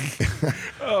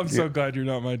 Oh, I'm so glad you're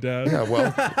not my dad. Yeah,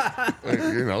 well,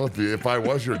 if I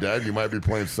was your dad, you might be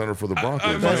playing center for the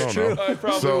Broncos. That's true. I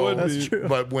probably would be. That's true.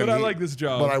 But I like this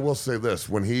job. But I will say this: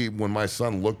 when my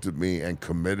son looked at me and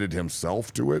committed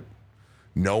himself to it,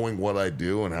 knowing what I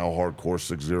do and how hardcore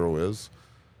 6-0 is,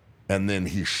 and then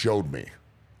he showed me.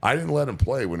 I didn't let him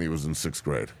play when he was in 6th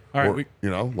grade. All right,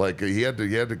 he had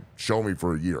to show me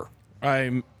for a year.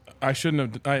 I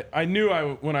shouldn't have. I knew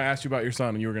when I asked you about your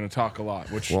son, you were going to talk a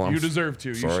lot, which you deserve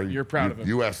to. Sorry, You're proud of him.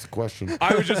 You asked the question.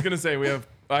 I was just going to say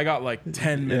I got like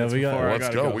 10 minutes before I Let's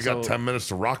gotta go. go. We got 10 minutes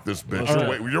to rock this bitch.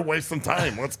 Right. You're wasting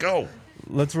time. Let's go.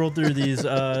 Let's roll through these.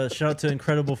 Shout out to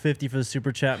Incredible 50 for the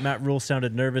super chat. Matt Rule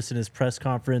sounded nervous in his press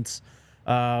conference.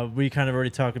 We kind of already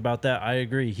talked about that. I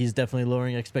agree. He's definitely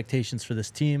lowering expectations for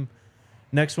this team.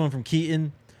 Next one from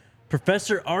Keaton.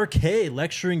 Professor RK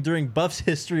lecturing during Buffs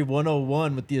History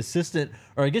 101 with the assistant,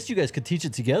 or I guess you guys could teach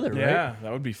it together, right? Yeah,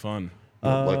 that would be fun.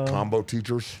 Like combo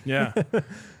teachers. Yeah. We'll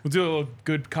do a little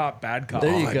good cop, bad cop.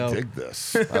 There you go. I dig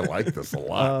this. I like this a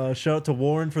lot. Shout out to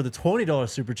Warren for the $20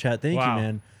 super chat. Thank you,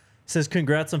 man. Says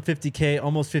congrats on 50K,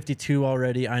 almost 52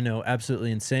 already. I know,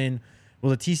 absolutely insane. Will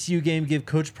the TCU game give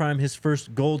Coach Prime his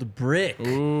first gold brick?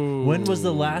 Ooh. When was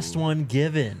the last one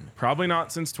given? Probably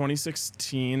not since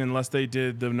 2016, unless they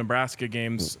did the Nebraska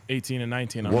games 18 and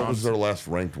 19. What was their last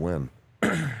ranked win?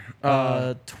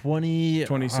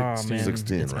 2016.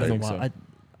 16, It's right? been a I think while. so.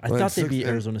 I thought they beat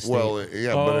Arizona State. Well,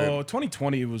 yeah, but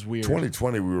 2020 was weird.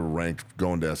 2020 we were ranked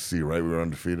going to SC, right? We were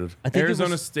undefeated. I think it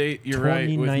Arizona was State, you're right,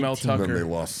 with Mel 2019. Then they Tucker.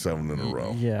 lost 7 in a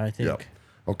row. Yeah, I think. Yep.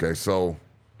 Okay, so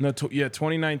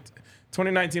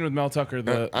 2019 with Mel Tucker,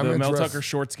 the Mel interested- Tucker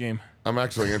shorts game. I'm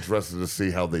actually interested to see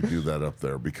how they do that up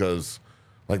there because,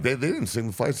 like, they didn't sing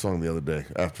the fight song the other day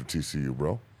after TCU,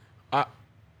 bro. I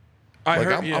Like,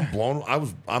 heard, I'm blown.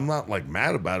 I'm not like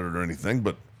mad about it or anything,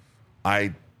 but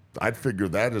I I'd figure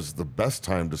that is the best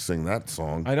time to sing that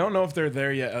song. I don't know if they're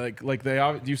there yet. Like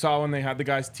you saw when they had the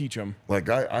guys teach them. Like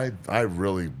I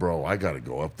really, bro, I got to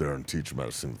go up there and teach them how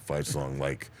to sing the fight song.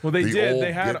 Like, well, they did. Old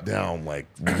they had get down. Like,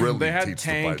 really, they had teach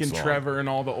Tank the fight and song. Trevor and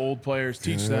all the old players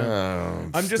teach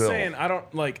them. I'm just still. saying. I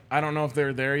don't know if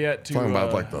they're there yet. To Talking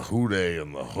about like the hooday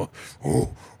and the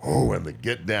and the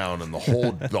get down and the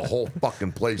whole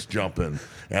fucking place jumping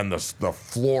and the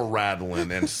floor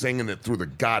rattling and singing it through the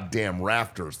goddamn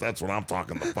rafters. That's what I'm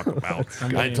talking the fuck about.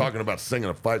 I ain't talking about singing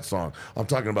a fight song. I'm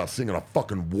talking about singing a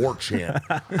fucking war chant.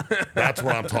 That's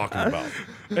what I'm talking about.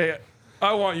 Hey,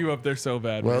 I want you up there so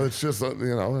bad. Well, man. it's just shit. Let's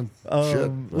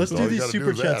That's all do you these gotta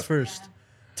super is chats ask. first.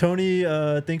 Tony,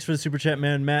 thanks for the super chat,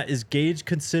 man. Matt, is Gage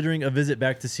considering a visit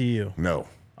back to CU? No.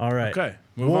 All right. Okay,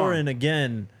 move Warren, on.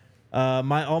 again.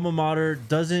 My alma mater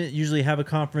doesn't usually have a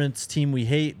conference team we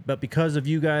hate, but because of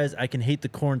you guys, I can hate the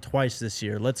Corn twice this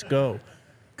year. Let's go.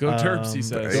 Go Terps, he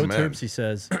says. Go Amen. Terps, he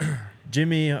says.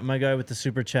 Jimmy, my guy with the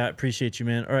super chat, appreciate you,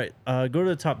 man. All right, go to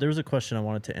the top. There was a question I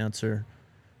wanted to answer.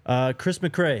 Chris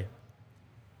McCrae,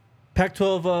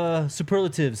 Pac-12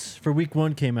 superlatives for Week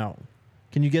 1 came out.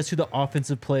 Can you guess who the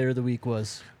offensive player of the week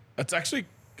was? That's actually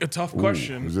a tough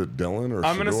question. Is it Dylan or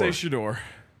I'm going to say Shador?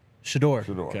 Shador.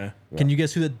 Shador. Okay. Can you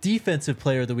guess who the defensive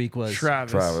player of the week was?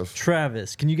 Travis.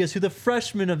 Travis. Can you guess who the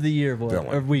freshman of the year was?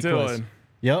 Dylan. Or week was? Dylan.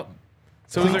 Yep.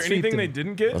 So is Clean there sweep anything them. they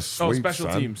didn't get? A sweep, special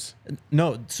son. teams.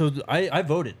 No. So I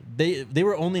voted. They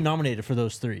were only nominated for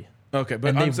those three. Okay, but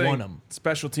And I'm they saying won 'em.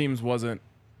 special teams wasn't.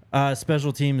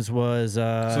 Special teams was So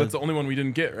that's the only one we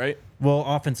didn't get, right? well,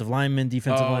 offensive lineman,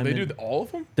 defensive Oh, lineman. they do all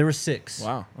of them? There were 6,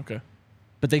 Wow. Okay.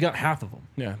 but they got half of them.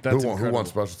 Yeah, that's Who incredible. won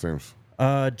special teams?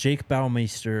 Jake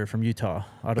Baumeister from Utah.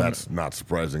 I don't That's not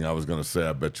surprising. I was going to say,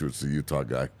 I bet you it's the Utah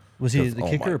guy. Was he 'Cause, the oh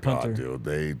kicker my or punter? God,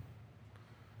 dude,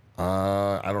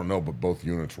 I don't know, but both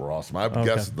units were awesome. I would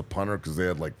guess the punter because they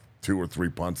had like 2 or 3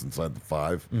 punts inside the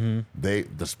 5.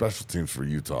 The special teams for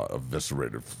Utah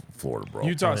eviscerated Florida, bro.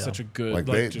 Utah is such a good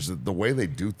like just the way they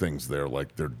do things there,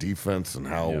 like their defense and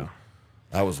how. Yeah.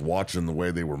 I was watching the way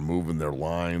they were moving their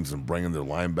lines and bringing their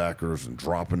linebackers and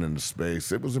dropping into space.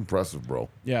 It was impressive, bro.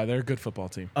 yeah, they're a good football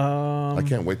team. I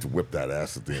can't wait to whip that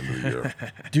ass at the end of the year.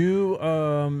 Do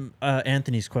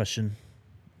Anthony's question,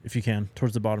 if you can,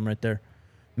 towards the bottom right there.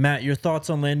 Matt, your thoughts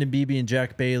on Landon Beebe and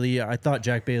Jack Bailey? I thought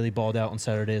Jack Bailey balled out on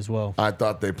Saturday as well. I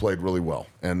thought they played really well.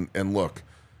 And look,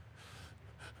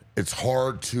 it's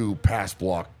hard to pass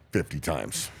block 50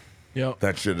 times. Yep.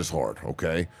 That shit is hard,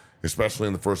 okay? Especially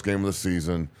in the first game of the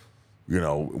season, you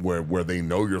know, where they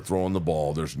know you're throwing the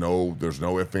ball. There's no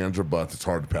ifs, ands, or buts. It's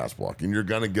hard to pass block. And you're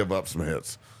going to give up some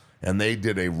hits. And they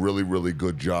did a really, really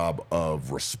good job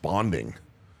of responding.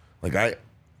 Like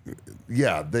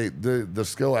the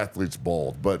skill athletes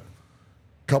balled, but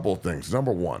a couple of things.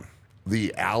 Number one,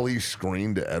 the alley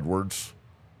screen to Edwards,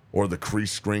 or the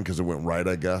crease screen because it went right,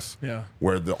 I guess. Yeah.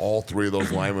 Where all 3 of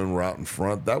those linemen were out in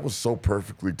front. That was so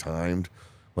perfectly timed.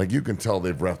 Like, you can tell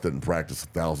they've reffed it in practice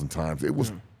 1,000 times. It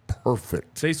was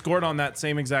perfect. They scored on that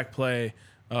same exact play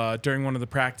during one of the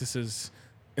practices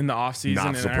in the offseason. Not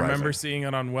And I surprising. remember seeing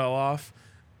it on Well Off.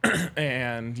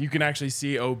 And you can actually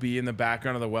see OB in the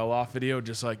background of the Well Off video,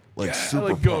 just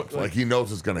Super pumped. Like he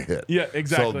knows it's going to hit. Yeah,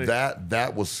 exactly. So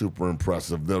that was super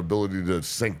impressive. The ability to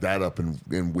sync that up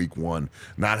in week 1,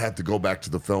 not have to go back to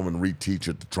the film and reteach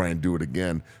it to try and do it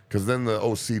again, because then the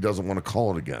OC doesn't want to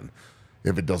call it again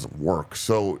if it doesn't work.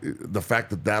 So the fact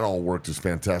that all worked is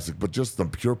fantastic. But just the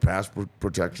pure pass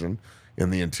protection in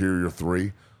the interior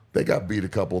 3, they got beat a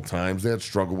couple of times. They had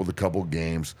struggled with a couple of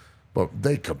games. But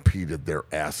they competed their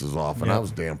asses off, and I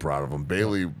was damn proud of them.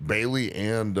 Bailey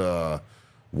and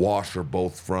Wash are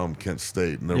both from Kent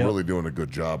State, and they're really doing a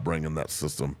good job bringing that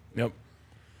system. Yep.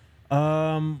 We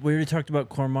already talked about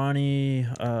Cormani.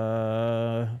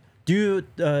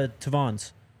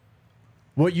 Tavons.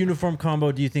 What uniform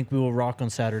combo do you think we will rock on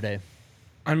Saturday?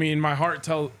 I mean, my heart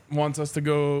wants us to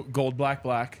go gold, black,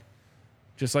 black,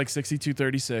 just like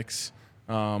 62-36.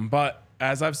 But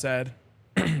as I've said,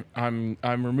 I'm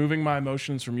removing my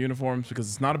emotions from uniforms because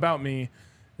it's not about me.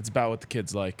 It's about what the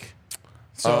kids like.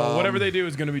 So whatever they do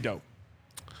is going to be dope.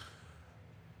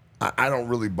 I don't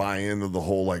really buy into the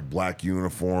whole like black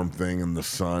uniform thing in the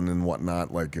sun and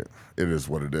whatnot. Like it is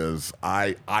what it is.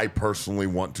 I personally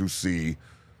want to see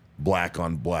black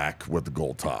on black with the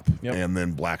gold top, and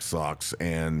then black socks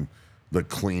and the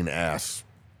clean ass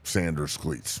Sanders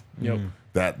cleats. Yep.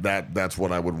 That's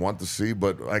what I would want to see,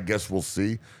 but I guess we'll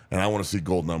see. And I want to see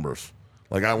gold numbers.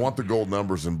 Like I want the gold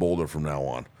numbers in Boulder from now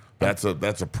on. That's a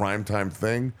primetime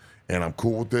thing, and I'm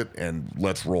cool with it. And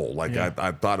let's roll. Like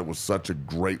I thought it was such a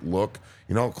great look.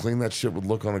 You know how clean that shit would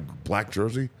look on a black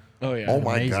jersey. Oh yeah. Oh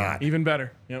my Amazing. God. Even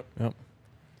better. Yep. Yep.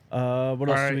 What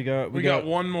else do we got? We got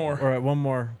one more. All right, one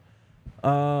more.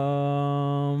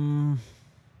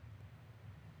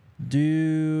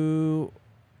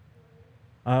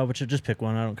 Which just pick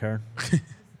one. I don't care.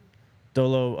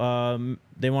 Dolo.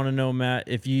 They want to know, Matt,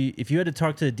 if you had to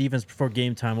talk to the defense before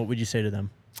game time, what would you say to them?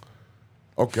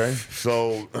 Okay,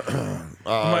 so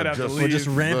Might have to leave. We're just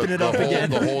ramping it up again.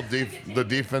 The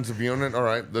defensive unit. All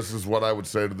right, this is what I would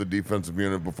say to the defensive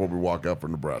unit before we walk out for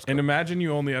Nebraska. And imagine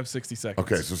you only have 60 seconds.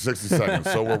 Okay, so 60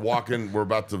 seconds. So we're walking. We're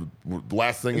about to.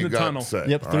 Last thing In you the got tunnel. to say.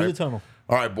 Yep, all through right? the tunnel.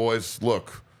 All right, boys.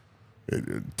 Look,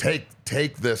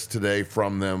 take this today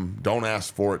from them. Don't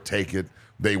ask for it. Take it.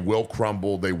 They will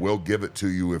crumble. They will give it to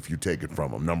you if you take it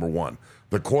from them. Number one,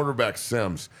 the quarterback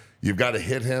Sims. You've got to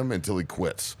hit him until he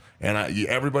quits. And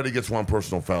everybody gets one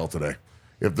personal foul today.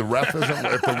 If the ref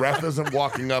isn't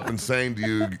walking up and saying to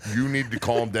you, you need to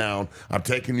calm down, I'm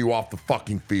taking you off the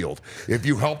fucking field. If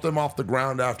you help them off the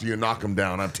ground after you knock them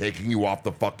down, I'm taking you off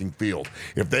the fucking field.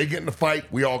 If they get in a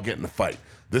fight, we all get in a fight.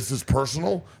 This is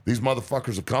personal. These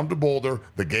motherfuckers have come to Boulder.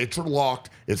 The gates are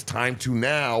locked. It's time to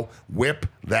now whip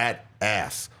that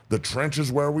ass. The trench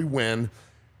is where we win.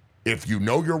 If you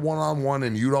know you're one-on-one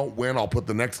and you don't win, I'll put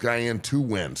the next guy in to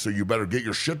win. So you better get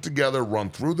your shit together,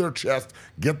 run through their chest,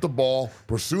 get the ball,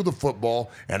 pursue the football,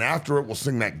 and after it, we'll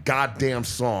sing that goddamn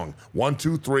song. 1,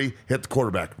 2, 3, hit the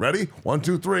quarterback. Ready? 1,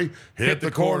 2, 3, hit the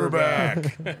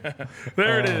quarterback.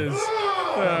 There it is.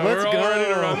 Let's we're all go.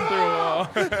 ready to run through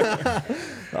all.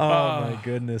 Oh, my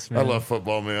goodness, man. I love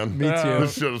football, man. Me too.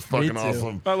 This shit is fucking too.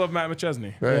 awesome. I love Matt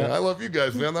McChesney. Hey, Yeah. I love you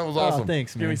guys, man. That was Oh, awesome.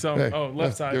 thanks, man. Give me some. Hey,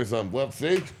 Left side. Give me some. Left,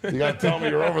 see? You got to tell me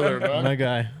you're over there, dog. My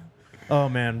guy. Oh,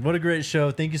 man. What a great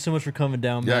show. Thank you so much for coming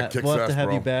down, Yeah, Matt. kicks We'll have to ass, have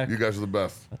bro. you back. You guys are the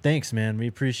best. Thanks, man. We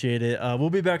appreciate it. We'll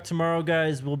be back tomorrow,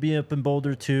 guys. We'll be up in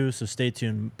Boulder, too, so stay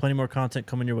tuned. Plenty more content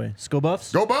coming your way. Go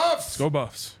Buffs! Go Buffs! Go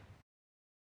Buffs.